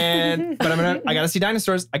 But I got to see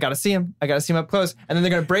dinosaurs. I got to see them. I got to see them up close. And then they're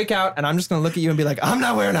going to break out and I'm just going to look at you and be like, I'm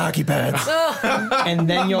not wearing hockey pads. And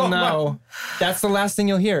then you'll know that's the last thing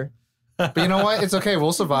you'll hear. But you know what? It's okay.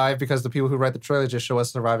 We'll survive because the people who write the trailer just show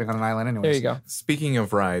us surviving on an island anyways. There you go. Speaking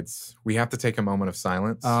of rides, we have to take a moment of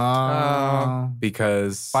silence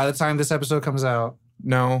because by the time this episode comes out,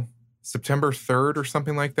 September 3rd or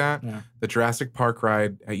something like that, the Jurassic Park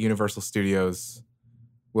ride at Universal Studios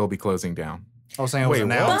will be closing down. I was saying it was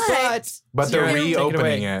announced. But they're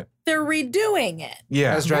reopening it. They're redoing it.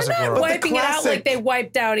 Yeah. As Jurassic They're not World. wiping it out like they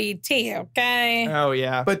wiped out E.T., okay? Oh,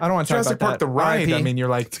 yeah. But I don't want to talk Jurassic about Park, that. the ride, RIP. I mean, you're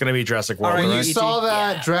like, It's gonna be Jurassic World. When you right? saw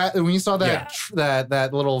that when you saw that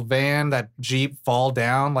little van, that Jeep fall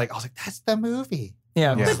down, like I was like, that's the movie.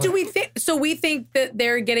 Yeah. Yeah. But do we think, so we think that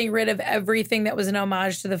they're getting rid of everything that was an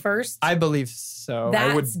homage to the first? I believe so.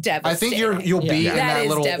 That's devastating. I think you'll be in That that is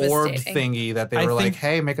little orb devastating. thingy that they I were like, think-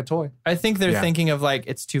 hey, make a toy. I think they're Yeah. thinking of like,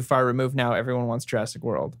 it's too far removed now. Everyone wants Jurassic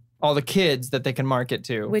World. all the kids that they can market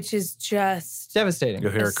to. Which is just Devastating.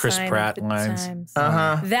 You'll hear a Chris sign Pratt of the lines. times.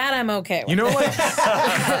 Uh-huh. That I'm okay with. You know what?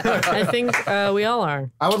 I think we all are.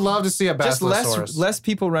 I would love to see a Just Basilosaurus. less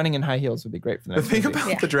people running in high heels would be great for the The next thing movie. about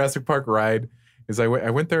Yeah. the Jurassic Park ride is I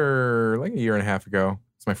went there like a year and a half ago.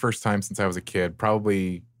 It's my first time since I was a kid.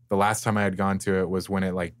 Probably the last time I had gone to it was when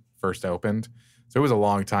it like first opened. So it was a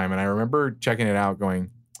long time. And I remember checking it out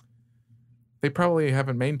going, they probably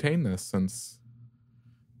haven't maintained this since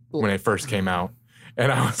when it first came out.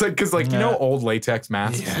 And I was like, because like, you know, old latex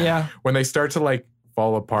masks, Yeah. when they start to like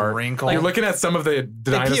fall apart, Wrinkle. you're looking at some of the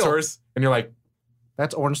peel. dinosaurs and you're like,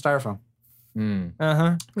 That's orange styrofoam.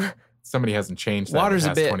 Uh-huh. somebody hasn't changed that Water's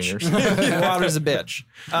in a the past 20 bitch. years. Water's a bitch.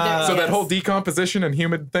 So that Yes. whole decomposition and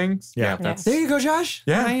humid things. Yeah. That's There you go, Josh.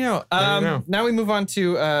 Yeah. Now you know. Now you know. Now we move on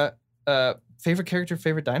to favorite character,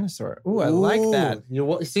 favorite dinosaur. Ooh, I like that.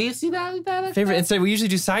 See that? Favorite. Instead, we usually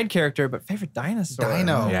do side character, but favorite dinosaur.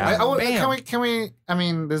 Dino. Yeah. Bam. Can we? I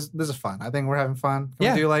mean, this is fun. I think we're having fun. Can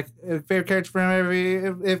Yeah. we do like a favorite character from every,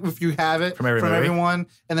 if you have it From every movie? everyone,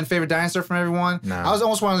 and then favorite dinosaur from everyone. No. I was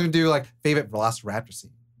almost wanting to do like favorite Velociraptor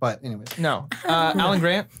scene, but anyways, No. Alan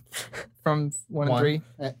Grant from 1 and 3.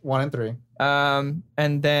 1 and 3.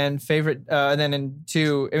 And then favorite, and then in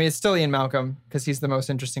 2, I mean, it's still Ian Malcolm because he's the most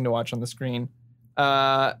interesting to watch on the screen.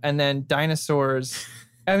 And then dinosaurs,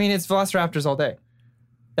 I mean, it's Velociraptors all day.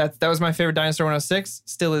 That was my favorite dinosaur when I was 6,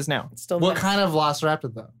 still is now. Still What there. kind of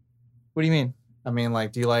Velociraptor though? What do you mean? I mean,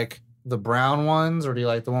 like, do you like the brown ones or do you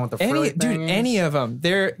like the one with the frilly Any of them.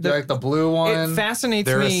 They're Do you like the blue one? it fascinates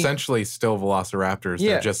They're me. essentially still velociraptors.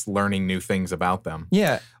 Yeah. They're just learning new things about them.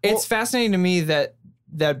 Yeah, Well- it's fascinating to me that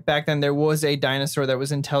back then there was a dinosaur that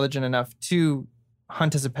was intelligent enough to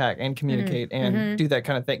hunt as a pack and communicate and do that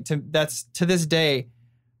kind of thing. To this day,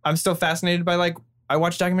 I'm still fascinated by, like, I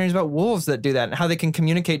watch documentaries about wolves that do that and how they can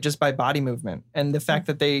communicate just by body movement, and the fact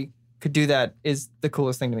that they could do that is the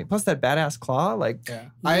coolest thing to me. Plus that badass claw, like Yeah.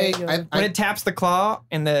 when it taps the claw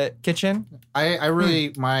in the kitchen. I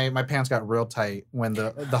really my pants got real tight when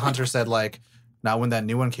the hunter said like, now when that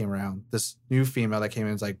new one came around, this new female that came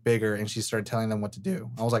in is like bigger and she started telling them what to do.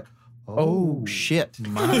 I was like, Oh shit!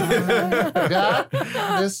 my God,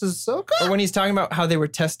 this is so good. Or when he's talking about how they were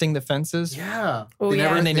testing the fences, Yeah. Oh,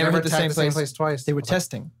 yeah. And they never hit the attacked same place. twice. they were I was like,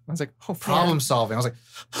 testing. I was like, oh, problem solving. I was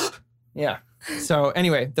like, yeah. So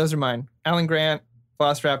anyway, those are mine. Alan Grant,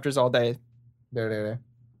 Velociraptors all day. there.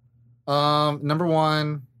 Number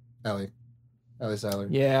 1, Ellie Sattler.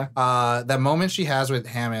 Yeah. That moment she has with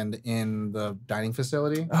Hammond in the dining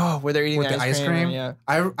facility Oh, where they're eating with the ice cream. Yeah.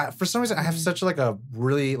 I for some reason I have such like a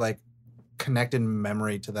really like connected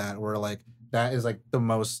memory to that where like that is like the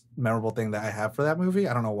most memorable thing that I have for that movie.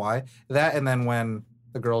 I don't know why. That and then when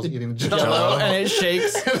the girl's eating Jello, Jello and it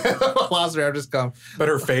shakes. Velociraptors come. But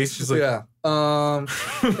her face, she's like, Yeah. In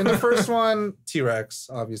the first one, T-Rex,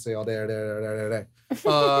 obviously all day.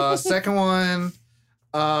 Second one,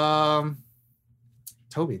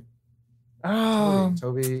 Toby. Oh,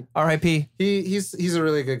 Toby. R.I.P. He's a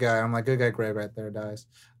really good guy. I'm like, good guy Greg right there dies.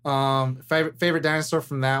 Favorite dinosaur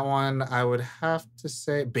from that one, I would have to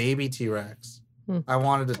say Baby T-Rex. I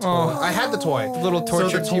wanted a toy. Oh. I had the toy. Little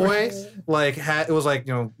torture So the toy, like, it was like,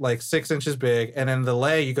 like 6 inches big, and then the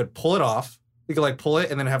leg, you could pull it off. You could like pull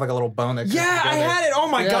it and then have like a little bone that Yeah, I had it. Oh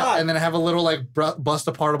my god. and then have a little like bust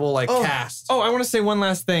apartable like cast. Oh, I want to say one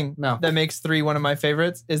last thing. No. That makes 3 one of my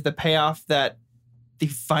favorites is the payoff that they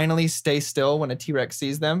finally stay still when a T-Rex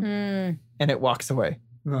sees them and it walks away.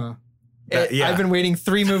 Huh. Yeah. I've been waiting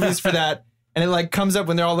 3 movies for that. And it like comes up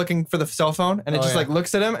when they're all looking for the cell phone and it Oh, just yeah. like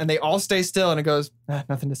looks at them and they all stay still and it goes,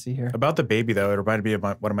 nothing to see here. About the baby though, it reminded me of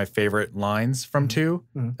one of my favorite lines from 2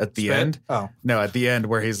 at the end. Oh. No, at the end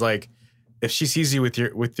where he's like, if she sees you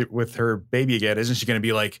with her baby again, isn't she going to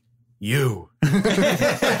be like you? You.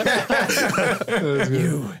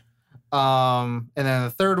 And then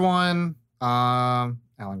the third one, Alan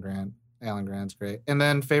Grant. Alan Grant's great. And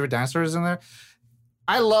then favorite dinosaurs in there.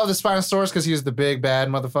 I love the Spinosaurus because he was the big bad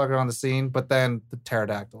motherfucker on the scene, but then the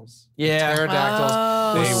pterodactyls. Yeah. Pterodactyls.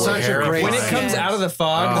 Oh. was They were such a great terrifying. When it comes out of the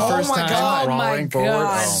fog the Oh first my time. God. Oh my Crawling forward.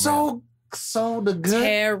 God. So the good.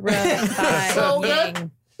 Terrifying. So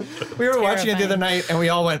good. We were watching it the other night and we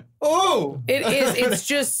all went, oh. It is. It's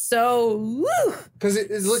just so. Woo. Because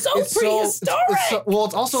it's prehistoric. Well,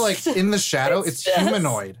 it's also like in the shadow, it's just-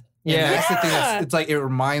 humanoid. Yeah. And that's the thing. Yeah. It's like it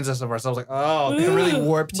reminds us of ourselves. Like, oh, It really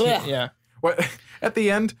warped. Blech. Yeah. what? At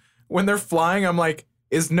the end, when they're flying, I'm like,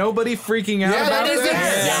 is nobody freaking out Yeah, about That is this?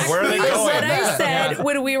 exactly where are they going? what I Yeah. said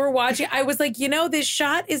when we were watching. I was like, this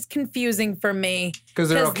shot is confusing for me because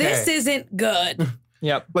they're okay. this isn't good.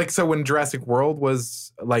 Yep. Like, so when Jurassic World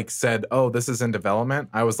was like said, oh, this is in development,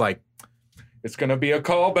 I was like, It's gonna be a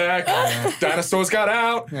callback. Dinosaurs got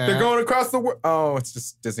out. Yeah. They're going across the world. Oh, it's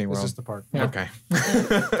just Disney World. It's just the park. Okay.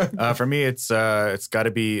 For me, it's got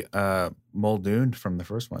to be Muldoon from the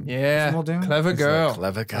first one. Yeah. Muldoon? Clever He's a girl.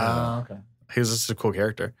 clever guy. Okay. He was just a cool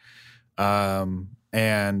character.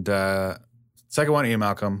 And second one, Ian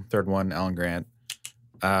Malcolm. Third one, Alan Grant.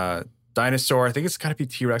 Dinosaur. I think it's got to be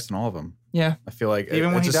T-Rex in all of them. Yeah. I feel like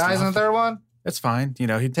Even when he dies in the third one, it's fine. You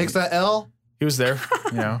know, he takes that L. He was there.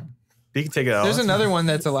 You know, he can take it out. There's another one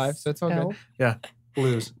that's alive, so it's all L? good. Yeah,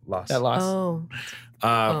 Blues. lost. That lost.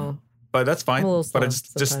 Oh. But that's fine. I'm a little But slow it's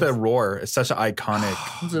just the sometimes. roar. It's such an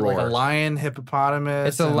iconic Is it roar. like a lion, hippopotamus?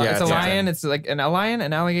 It's a and- it's a it's lion. It's like a lion,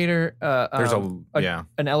 an alligator, There's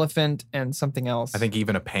an elephant, and something else. I think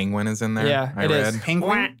even a penguin is in there. Yeah, I it is. read.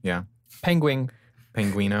 penguin. Yeah. penguin.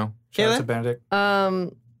 Penguino. Shout out Kayla? to Benedict.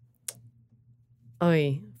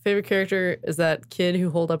 Favorite character is that kid who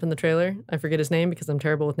holed up in the trailer. I forget his name because I'm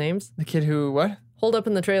terrible with names. The kid who what? Holed up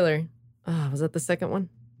in the trailer. Was that the second one?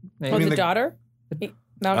 Name? Oh, mean the the- daughter?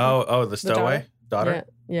 The stowaway daughter.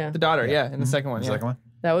 Yeah. The daughter. Yeah, in the second one. The Yeah. second one.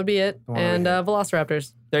 That would be it. The one And over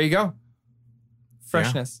Velociraptors. There you go.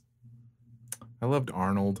 Freshness. I loved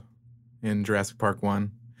Arnold in Jurassic Park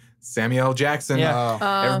 1. Samuel L. Jackson. Yeah.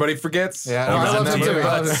 Oh. Everybody forgets. Yeah, He no, was I in love him that too. movie.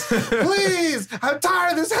 I love him. Please, I'm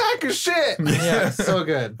tired of this hacker shit. Yeah, so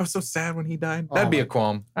good. I was so sad when he died. Oh That'd be my- a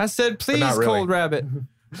qualm. I said, please, not really. Cold Rabbit.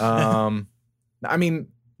 I mean,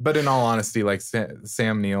 but in all honesty, like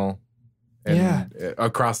Sam Neill, and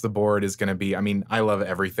across the board is going to be. I mean, I love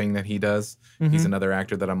everything that he does. He's Mhm. another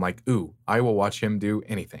actor that I'm like, ooh, I will watch him do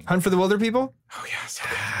anything. Hunt for the Wilder People. Oh yes,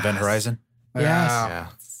 Event Horizon.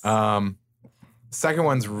 Yes. yeah. Second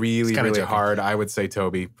one's really kinda really joking. hard. I would say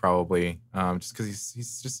Toby probably, just because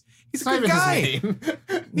he's a It's not good even guy. his name.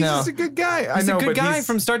 He's No. just a good guy. He's I know, a good but guy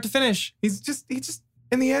from start to finish. he just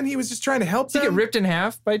in the end he was just trying to help Does he them. get ripped in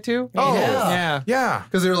half by two? Oh Yeah. yeah.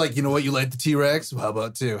 Because they're like, you know what, you like the T-Rex? Well, how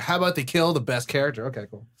about two? How about they kill the best character? Okay,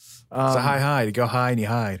 cool. It's a hide. You go high and you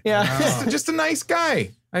hide. Yeah. Just a nice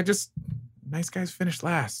guy. Nice guys finish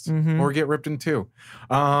last Mhm. or get ripped in two.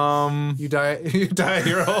 You die a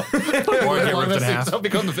hero. Or get ripped in half. Don't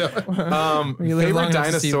become the villain. You live long favorite enough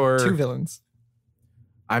to see dinosaur. two villains,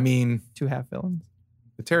 I mean, two half villains.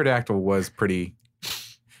 the pterodactyl was pretty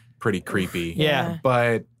creepy. Yeah.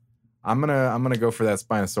 But I'm gonna go for that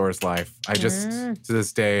Spinosaurus life. I just to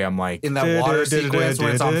this day I'm like In that water sequence when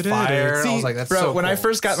it's on fire, I was like, that's Bro, so when I cool.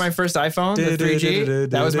 first got my first iPhone, the 3G,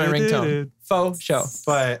 that was my ringtone. Faux show.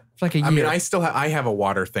 But For like a year. I mean, I still I have a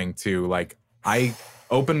water thing too. Like I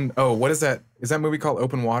open. Oh, what is that? Is that movie called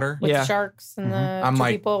Open Water? With Yeah. the sharks and the I'm two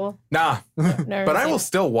like- people. Nah, Nerds, but I will yeah.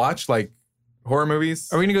 still watch like horror movies.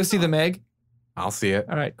 Are we gonna go see the Meg? I'll see it.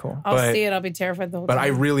 All right, cool. I'll but- see it. I'll be terrified the whole But time. I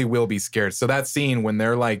really will be scared. So that scene when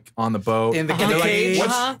they're like on the boat In the and they're like, cage.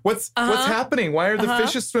 what's Uh-huh. happening? Why are the Uh-huh.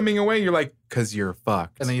 fishes swimming away? You're like, cause you're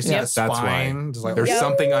fucked. and then you see Yep. the spine. That's why. Just like, There's Yep.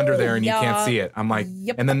 something under there and you Yeah. can't see it. I'm like,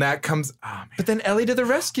 Yep. and then that comes. Oh man. But then Ellie to the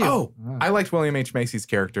rescue. Oh, I liked William H Macy's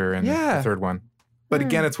character in Yeah. the third one. But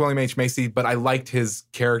again, it's William H Macy. But I liked his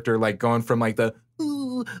character, like going from like the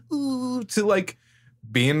ooh to like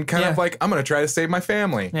being kind of Yeah. like, I'm gonna try to save my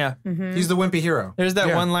family. Yeah. Mhm. he's the wimpy hero. There's that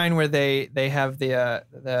Yeah. one line where they have the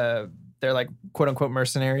they're like quote unquote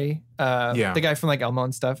mercenary. Yeah. The guy from like Elmo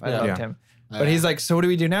and stuff. I Yeah. loved Yeah. him. But he's like, so what do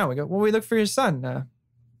we do now? We go, well, we look for your son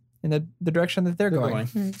in the direction that they're going.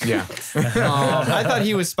 Yeah. I thought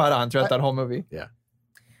he was spot on throughout that whole movie.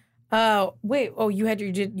 Oh, wait. Oh, you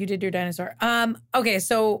did your dinosaur. Okay,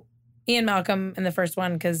 so Ian Malcolm in the first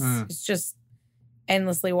one because it's just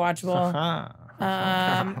endlessly watchable.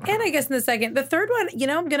 And I guess in the third one,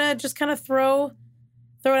 I'm gonna just kind of throw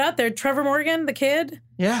it out there. Trevor Morgan, the kid.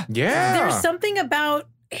 Yeah. Yeah. There's something about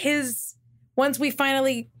his. Once we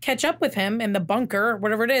finally catch up with him in the bunker,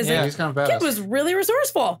 whatever it is, Yeah. like, He's kind of kid badass. was really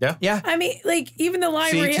resourceful. Yeah. Yeah. I mean, like even the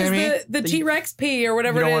line See, where he Timmy? has the T-Rex pee or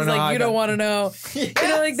whatever You it don't is, wanna know, like I you got- don't want to know,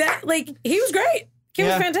 like that. Like he was great. He was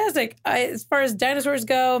Yeah. fantastic. As far as dinosaurs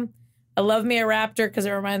go, I love me a raptor because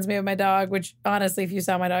it reminds me of my dog. Which honestly, if you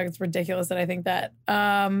saw my dog, it's ridiculous that I think that.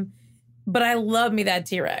 But I love me that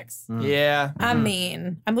T-Rex. Yeah. I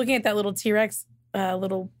mean, I'm looking at that little T-Rex,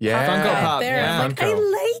 little Yeah. pop Funko guy Pop, there. yeah. I'm like, I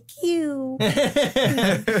like you.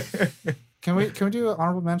 Can we do an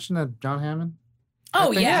honorable mention of John Hammond? Oh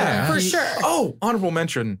think- yeah, yeah. for He- sure. Oh, honorable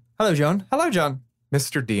mention, Hello, John. Hello, John.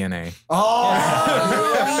 Mr. DNA.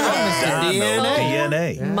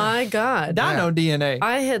 DNA. My God. Dino DNA.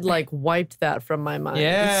 I had like wiped that from my mind.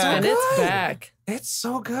 Yeah. And it's back. It's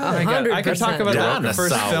so good. Oh my God. I could talk about that the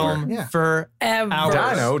first Dinosaur. film Yeah. for Ever. hours.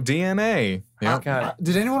 Dino DNA. Yeah. God.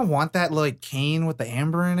 Did anyone want that like cane with the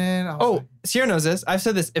amber in it? I was Oh, like, Sierra knows this. I've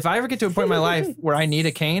said this. If I ever get to a point in my life where I need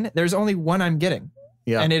a cane, there's only one I'm getting.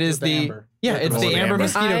 Yeah. And it is With the the amber. yeah, With it's the the amber. amber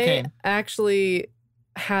mosquito I cane. actually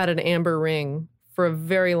had an amber ring for a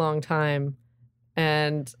very long time.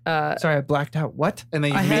 And Sorry, I blacked out. What? and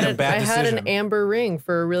then you I made had a bad I decision. had an amber ring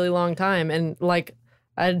for a really long time, and like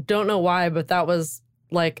I don't know why, but that was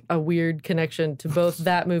like a weird connection to both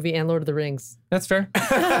that movie and Lord of the Rings. That's fair.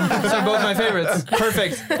 So both my favorites.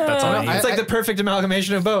 Perfect. That's all I need. It's like the perfect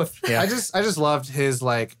amalgamation of both. Yeah. I just loved his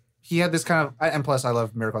like he had this kind of and plus I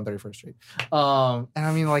love Miracle on 31st Street. And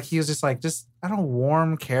I mean like he was just I don't know,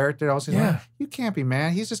 warm character. I was just Yeah. like, you can't be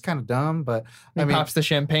mad. He's just kind of dumb, but He I mean pops the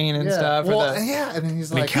champagne and yeah. stuff. or Well, the- yeah, and then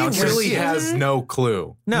he's And he like counts He his- really has no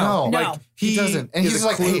clue. no. like he doesn't. And is he's a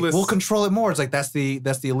like, hey, clueless- we'll control it more. It's like that's the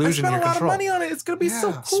I illusion spent of a lot control. of money on it. It's gonna be so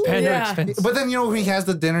Yeah. cool. Spend or Yeah. expense. But then you know when he has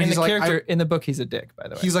the dinner, in he's the like character in the book, he's a dick, by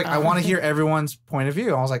the way. he's like, I want to hear everyone's point of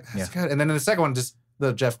view. I was like, that's Yeah. good. And then in the second one, just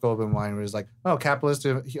the Jeff Goldblum line where he's like, oh, capitalist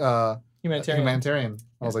humanitarian.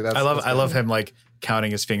 I was like, that's I that's love good. him like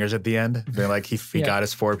counting his fingers at the end. Being like he Yeah. got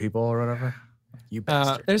his 4 people or whatever. You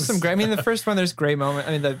bastard. There's some great. I mean, the first one, there's great moment.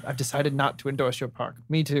 I mean, I've decided not to endorse your park.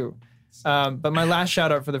 Me too. But my last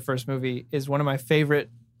shout out for the first movie is one of my favorite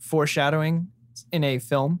foreshadowing in a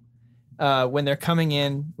film. When they're coming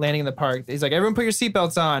in, landing in the park, he's like, "Everyone, put your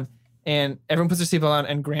seatbelts on," and everyone puts their seatbelt on,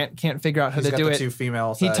 and Grant can't figure out how He's to got do the it. two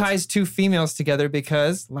female He sides. ties two females together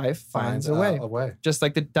because life finds a way. Just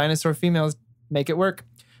like the dinosaur females make it work.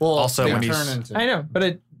 Well, Also, they when turn he's- into I know, but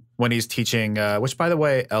it When he's teaching, which by the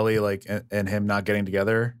way, Ellie like and him not getting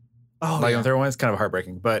together, oh like yeah. the third one is kind of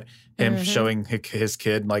heartbreaking. But him Mhm. showing his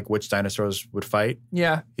kid like which dinosaurs would fight.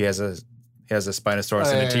 yeah. He has a Spinosaurus Oh,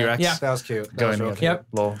 and yeah, a T-Rex. Yeah. That was cute. That Going was real together.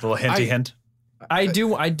 cute. Yep. Little hinty hint. I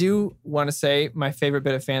do want to say my favorite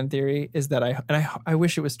bit of fan theory is that I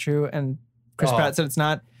wish it was true, and Chris Oh. Pratt said it's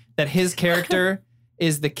not, that his character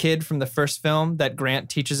is the kid from the first film that Grant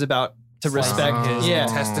teaches about to respect his yeah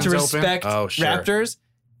intestines to open? respect Oh, sure. raptors.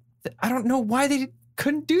 I don't know why they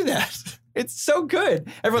couldn't do that. It's so good.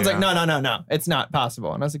 Everyone's Yeah. like, no, it's not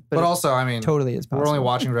possible. And I was like, but, But it also, I mean, totally is possible. we're only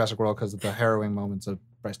watching Jurassic World because of the harrowing moments of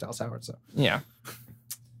Bryce Dallas Howard. So Yeah.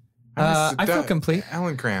 miss I feel that- complete.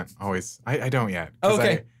 Alan Grant always. I don't yet. 'Cause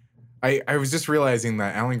Okay. I was just realizing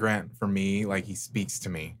that Alan Grant for me, like he speaks to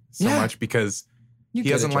me so Yeah. much because You he get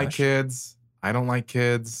it, doesn't like Josh. kids. I don't like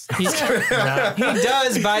kids. He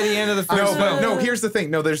does by the end of the first No, film. but no. Here's the thing.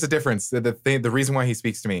 No, there's a difference. The reason why he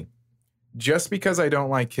speaks to me, just because I don't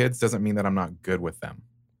like kids doesn't mean that I'm not good with them.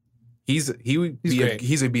 He's great.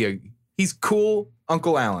 he's cool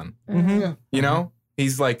Uncle Alan. Mhm. yeah. You know,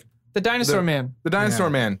 he's like The dinosaur The- man. the dinosaur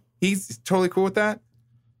Yeah. man. He's totally cool with that.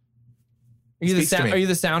 Are you the Speaks to sound? me. Are you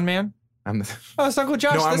the sound man? I'm the, Oh, it's Uncle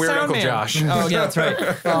Josh. no, I'm the weird sound Uncle man. Josh. Oh, yeah, that's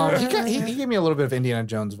right. He gave me a little bit of Indiana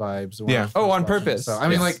Jones vibes. when Yeah. I was Oh, on watching it. purpose. So I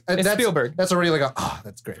mean, Yes. like It's that's Spielberg. That's already like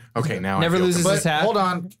that's great. Okay, now Never I feel loses good. his But hat. hold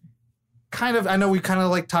on, kind of. I know we kind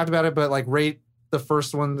of like talked about it, but like rate the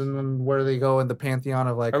first one and then where they go in the pantheon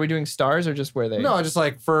of like. Are we doing stars or just where they? No, just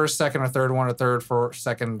like first, second, or third one, or third,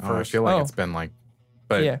 second, Oh, I first. feel like Oh. it's been like,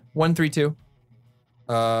 but Yeah. 1, 3, 2.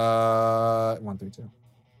 1, 3, 2.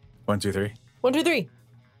 1, 2, 3. 1, 2, 3.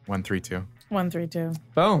 1, 3, 2. 1, 3, 2.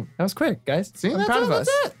 Boom. That was quick, guys. See, I'm that's proud it, of us.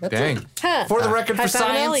 That's it. That's Dang, it. Huh. For the record, High for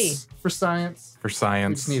five, Ellie. science, for science, for we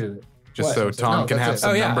science, just needed it. just What? so No, Tom can that's have it. some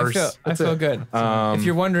Oh yeah, numbers. I That's feel it. good. Um, If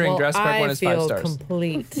you're wondering, Well, Jurassic Park 1 I is 5 feel stars.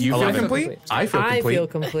 complete. You feel 11. complete? I feel I complete. feel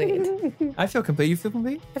complete. I feel complete. You feel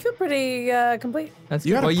complete? I feel pretty complete. That's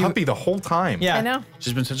You good. had a puppy the whole time. Yeah. I know.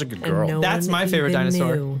 She's been such a good And girl. no That's one my favorite even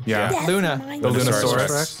dinosaur. knew. Yeah. Luna. The Lunosaurus Lunosaurus.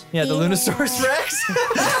 Rex. Yeah, the Lunosaurus Rex.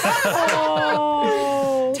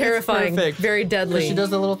 Oh, terrifying. perfect. Very But deadly. she does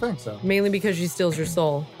the little thing. So, Mainly because she steals your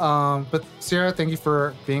soul. but Sierra, thank you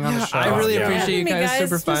for being on the Yeah, show. I really Yeah. appreciate you Me, guys. Super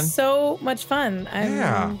This was fun. so much fun.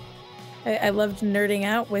 Yeah. I loved nerding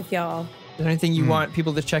out with y'all. Is there anything you want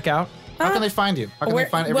people to check out? How can they find you? How can they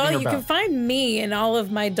find everything well, you're you about? can find me in all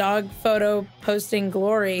of my dog photo posting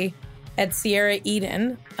glory at Sierra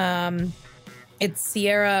Eden. It's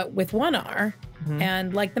Sierra with one R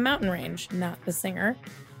and like the mountain range, not the singer.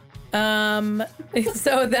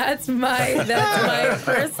 So that's my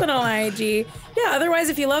personal IG. Yeah. Otherwise,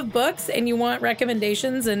 if you love books and you want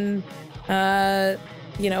recommendations and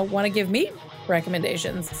want to give me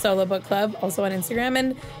recommendations, Solo Book Club also on Instagram.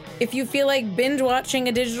 And if you feel like binge watching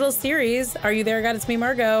a digital series, Are You There, God? It's Me,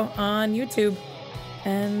 Margot on YouTube.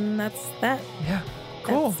 And that's that. Yeah.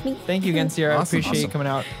 Cool. That's me. Thank you again, Sierra. Awesome, I appreciate you awesome. coming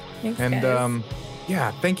out. Thanks, And guys.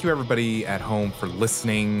 yeah, thank you everybody at home for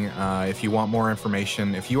listening. If you want more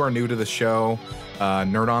information, if you are new to the show,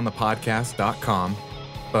 nerdonthepodcast.com.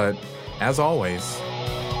 But as always,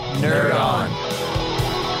 Nerd on.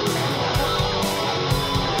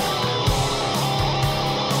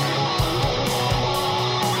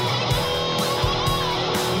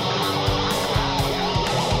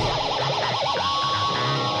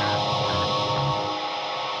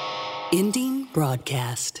 Ending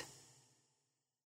broadcast.